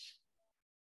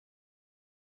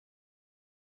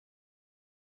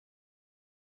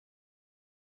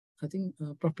 I think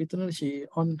Prof. Peter, she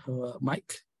on her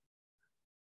mic.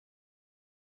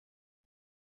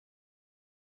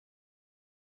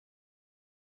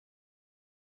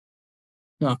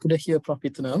 No, I couldn't hear Prof.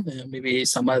 Peter now. Maybe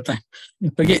some other time.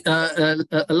 Okay,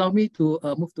 allow me to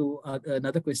move to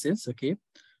another questions. Okay.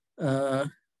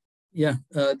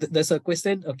 There's a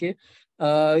question. Okay.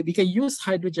 We can use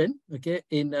hydrogen, okay,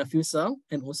 in fuel cell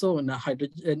and also in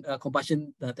hydrogen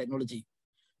combustion technology.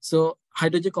 So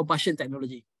hydrogen combustion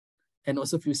technology and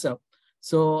also fuel cell.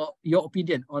 So your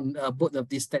opinion on both of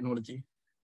these technology?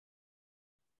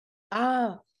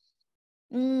 The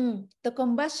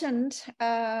combustion,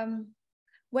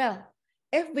 well,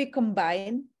 if we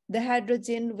combine the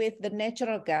hydrogen with the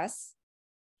natural gas,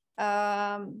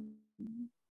 the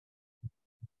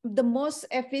most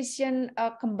efficient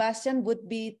combustion would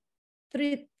be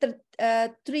 30%,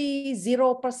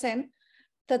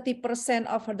 30%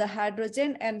 of the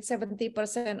hydrogen and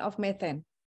 70% of methane.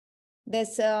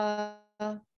 There's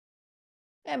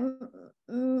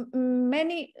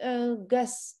many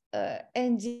gas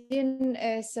engine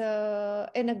is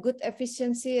in a good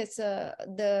efficiency. It's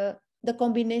the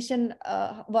combination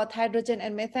about hydrogen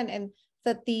and methane and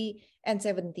 30 and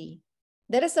 70.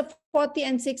 There is a 40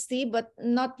 and 60, but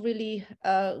not really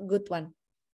a good one.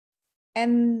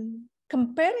 And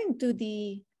comparing to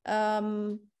the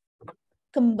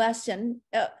combustion,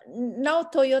 now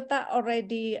Toyota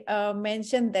already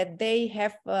mentioned that they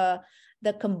have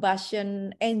the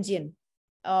combustion engine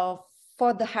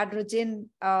for the hydrogen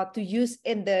to use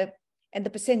in the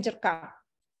passenger car.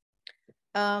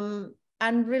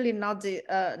 I'm really not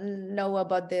know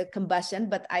about the combustion,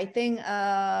 but I think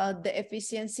the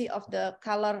efficiency of the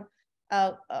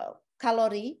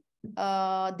calorie,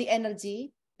 the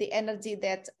energy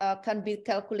that can be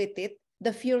calculated,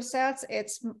 the fuel cells,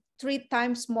 it's 3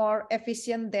 times more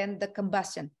efficient than the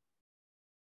combustion.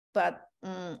 But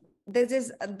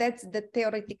that's the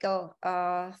theoretical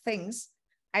things.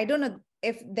 I don't know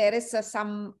if there is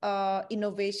some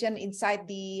innovation inside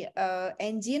the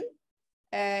engine.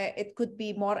 It could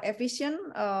be more efficient.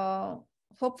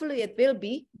 Hopefully it will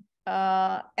be.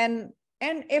 And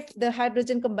if the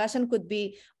hydrogen combustion could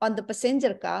be on the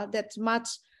passenger car, that's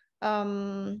much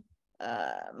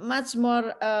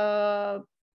more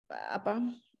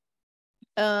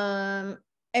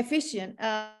efficient,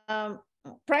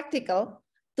 practical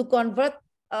to convert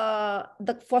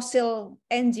the fossil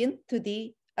engine to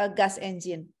the gas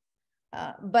engine.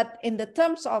 But in the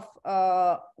terms of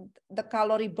the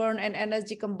calorie burn and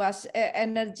energy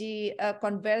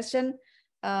conversion,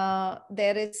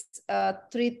 there is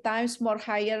 3 times more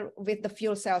higher with the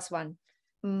fuel cells one.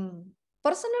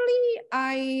 Personally,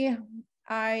 I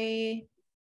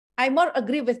more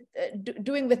agree with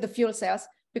doing with the fuel cells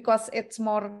because it's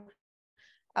more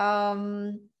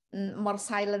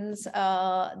silence.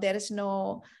 There is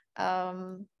no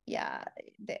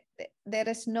there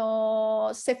is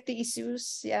no safety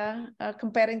issues,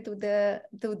 comparing to the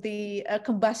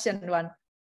combustion one.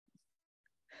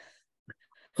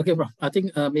 Okay, bro. I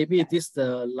think maybe this is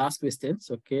the last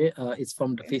questions. Okay, it's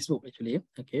from the Facebook actually.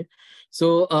 Okay,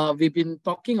 so we've been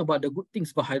talking about the good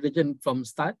things about hydrogen from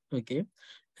start. Okay,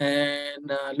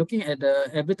 and looking at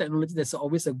every technology, there's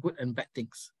always a good and bad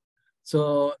things.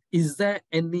 So, is there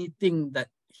anything that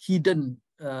hidden,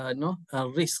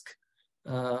 risk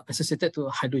associated to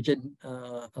hydrogen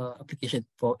application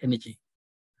for energy?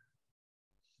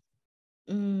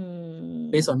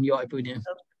 Based on your opinion.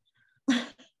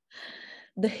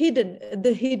 The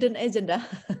hidden agenda.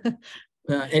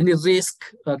 Any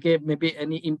risk, okay, maybe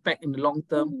any impact in the long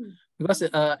term, because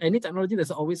any technology,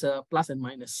 there's always a plus and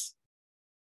minus.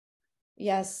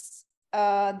 Yes,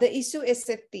 the issue is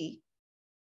safety,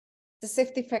 the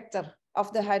safety factor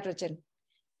of the hydrogen,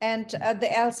 and the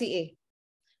LCA,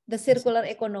 the circular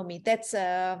economy. That's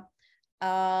now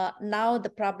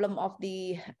the problem of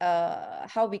the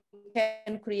how we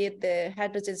can create the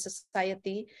hydrogen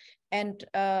society. And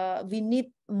we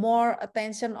need more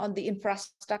attention on the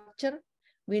infrastructure.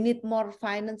 We need more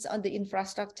finance on the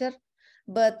infrastructure.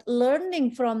 But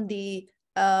learning from the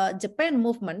Japan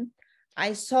movement,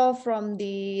 I saw from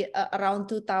the around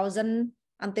 2000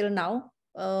 until now,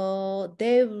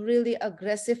 they're really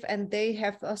aggressive and they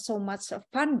have so much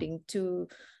funding to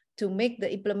make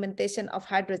the implementation of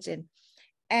hydrogen.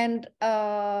 And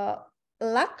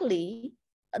luckily,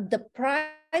 the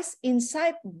price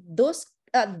inside those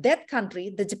that country,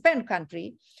 the Japan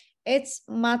country, it's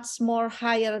much more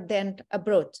higher than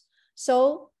abroad.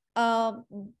 So,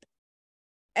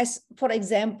 as for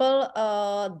example,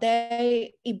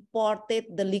 they imported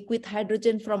the liquid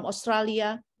hydrogen from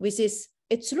Australia, which is,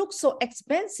 it looks so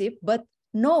expensive, but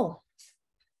no.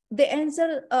 The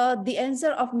answer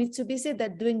of Mitsubishi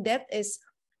that doing that is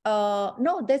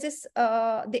no. That is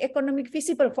the economic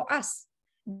feasible for us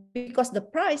because the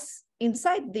price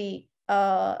inside the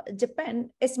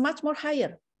Japan is much more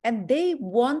higher, and they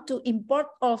want to import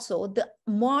also the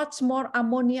much more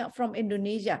ammonia from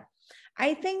Indonesia.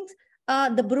 I think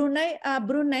the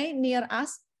Brunei near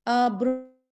us,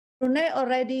 Brunei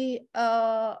already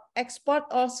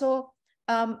export also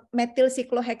methyl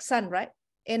cyclohexane, right?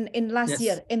 in last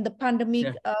year in the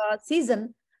pandemic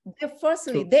season.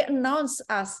 True. They announced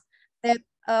us that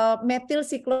methyl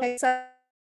cyclohexane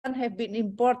have been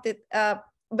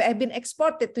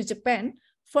exported to Japan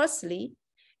firstly,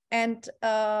 and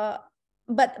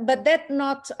but that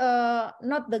not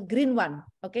the green one,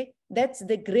 okay, that's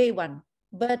the gray one.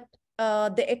 But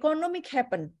the economic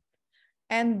happened,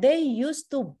 and they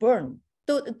used to burn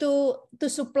to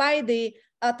supply the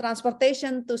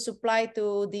transportation, to supply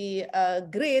to the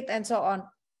grid and so on.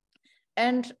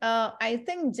 And I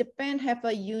think Japan have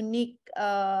a unique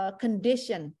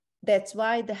condition. That's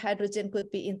why the hydrogen could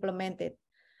be implemented.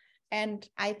 And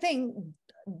I think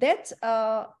that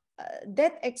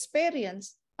that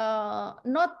experience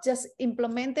not just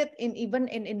implemented even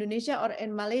in Indonesia or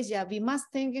in Malaysia. We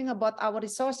must thinking about our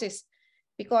resources,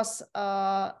 because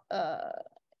yeah,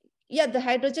 the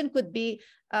hydrogen could be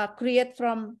created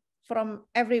from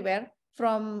everywhere,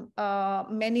 from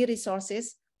many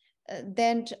resources.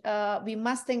 Then we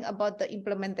must think about the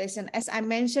implementation. As I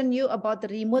mentioned you about the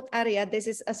remote area, this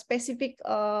is a specific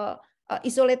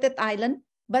isolated island,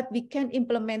 but we can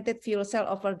implement it fuel cell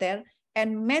over there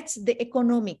and match the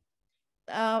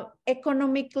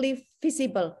economically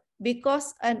feasible,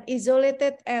 because an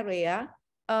isolated area,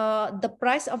 the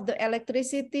price of the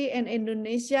electricity in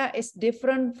Indonesia is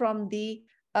different from the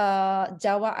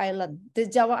Java Island. The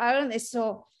Java Island is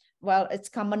so, well, it's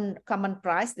common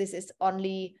price. This is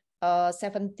only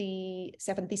 70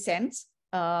 cents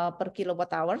per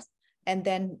kilowatt hours, and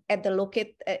then at the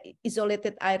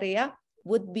isolated area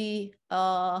would be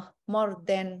more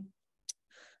than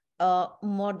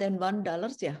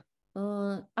 $1, yeah.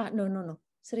 No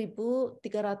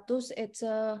 1.300, it's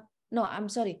no, I'm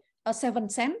sorry, 7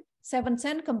 cent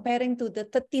comparing to the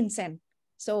 13 cent.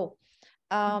 So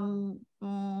the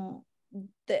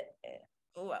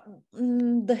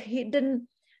hidden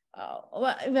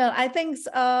well, I think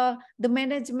the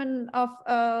management of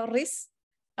risk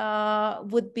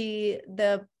would be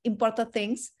the important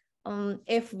things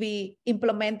if we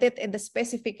implement it in the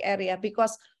specific area,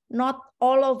 because not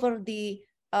all over the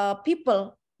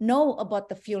people know about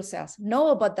the fuel cells, know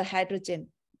about the hydrogen.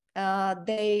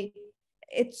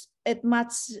 It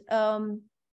must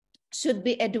should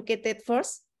be educated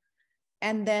first,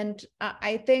 and then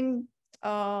I think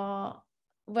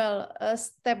well,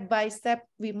 step by step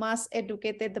we must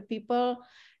educate the people.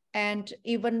 And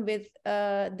even with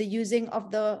the using of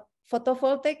the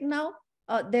photovoltaic now,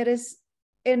 there is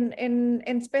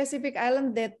in specific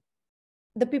island that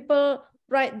the people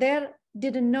right there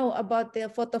didn't know about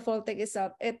the photovoltaic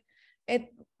itself. It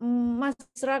must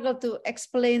struggle to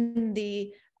explain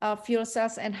the fuel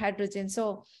cells and hydrogen.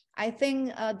 So I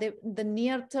think the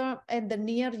near term and the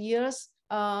near years,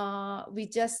 we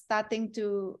just starting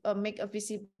to make a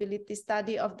feasibility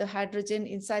study of the hydrogen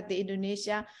inside the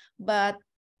Indonesia, but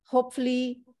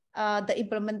hopefully the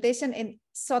implementation in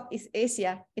Southeast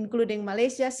Asia, including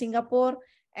Malaysia, Singapore,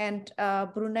 and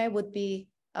Brunei would be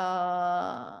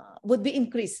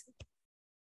increased.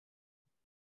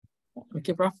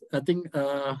 Okay, Prof. I think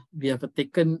we have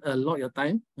taken a lot of your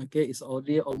time. Okay, it's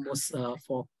already almost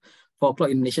 4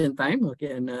 o'clock Indonesian time.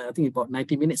 Okay, and I think about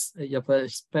 90 minutes you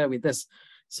have spare with us.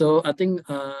 So I think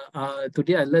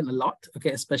today I learned a lot.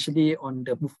 Okay, especially on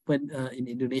the movement in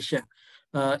Indonesia.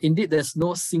 Indeed, there's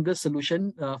no single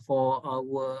solution for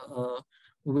our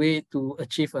way to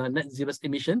achieve a net zero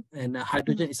emission, and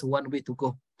hydrogen is one way to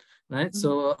go. Right.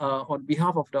 So on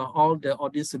behalf of all the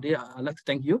audience today, I'd like to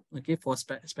thank you, okay, for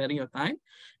sparing your time.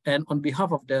 And on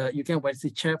behalf of the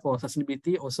UKM-YSD Chair for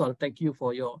Sustainability, also I'll thank you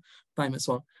for your time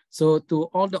as well. So to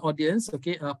all the audience,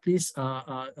 okay, please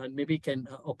maybe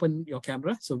can open your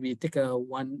camera so we take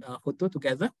one photo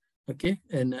together, okay,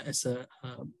 and as a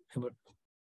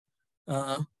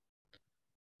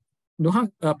Noha,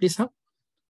 please help.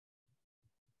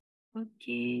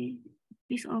 Okay,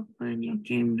 please open your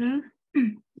camera.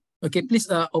 Okay, please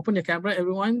open your camera,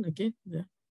 everyone. Okay. Yeah.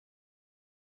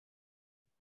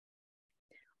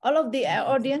 All of the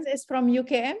audience is from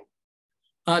UKM?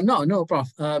 No,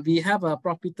 Prof. We have a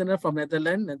Prof. Peter from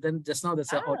Netherlands, and then just now there's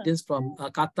an audience from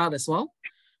Qatar as well.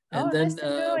 And then, nice to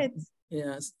know it.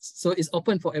 Yeah, so it's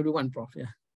open for everyone, Prof.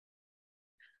 Yeah.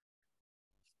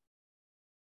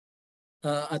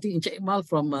 I think 𝐏𝐫𝐨𝐼r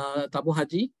from Tabung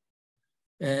Haji,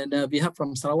 and we have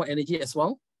from Sarawak Energy as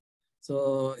well.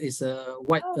 So it's a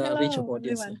wide range of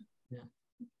audience. Yeah.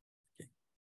 Okay.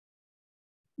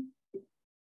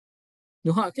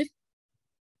 Noha, okay?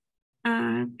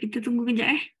 Kita tunggu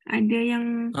kejap Ada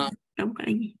yang tak buka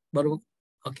lagi. Baru.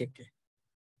 Okay.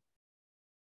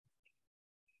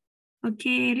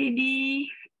 Okay, ready.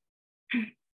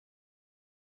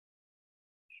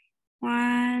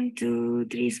 1, 2,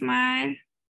 3, smile.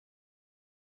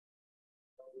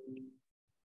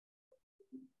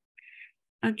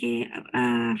 Okay,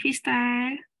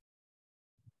 freestyle.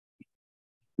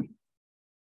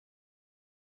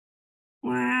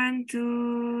 1,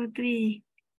 2, 3.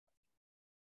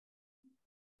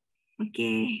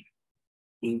 Okay,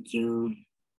 thank you.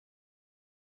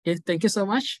 Okay, thank you so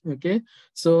much. Okay,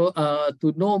 so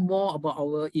to know more about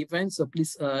our events, so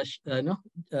please follow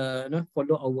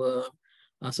our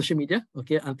social media.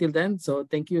 Okay, until then, so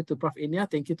thank you to Prof. Inia,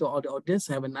 thank you to all the audience.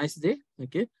 Have a nice day.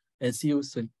 Okay, and see you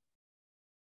soon.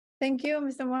 Thank you,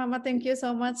 Mr. Muhammad. Thank you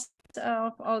so much,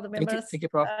 all the members Thank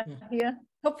you, Prof. here.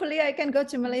 Hopefully, I can go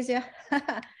to Malaysia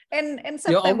in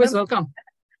September. You're always welcome.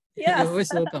 Yes. You're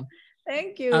always welcome.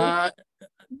 Thank you.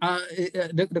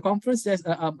 The conference is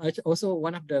also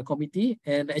one of the committee,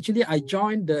 and actually I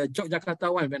joined the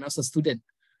Yogyakarta one when I was a student.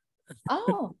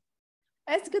 Oh,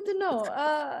 that's good to know.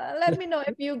 Let me know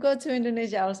if you go to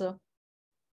Indonesia also.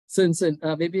 Soon.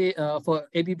 Maybe for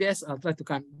ABBS, I'll try to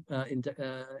come in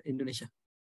Indonesia.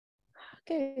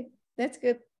 Okay, that's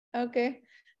good. Okay,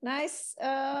 nice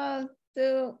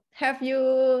to have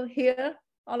you here,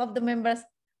 all of the members.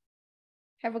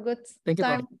 Have a good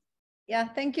time. Prof. Yeah,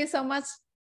 thank you so much.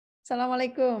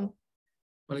 Assalamualaikum.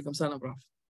 Waalaikumsalam, Prof.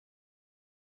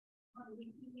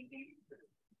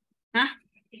 Hah?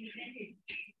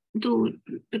 Itu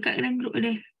dekat dalam grup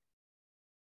ada.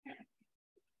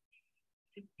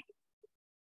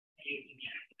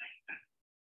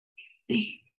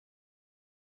 Nih.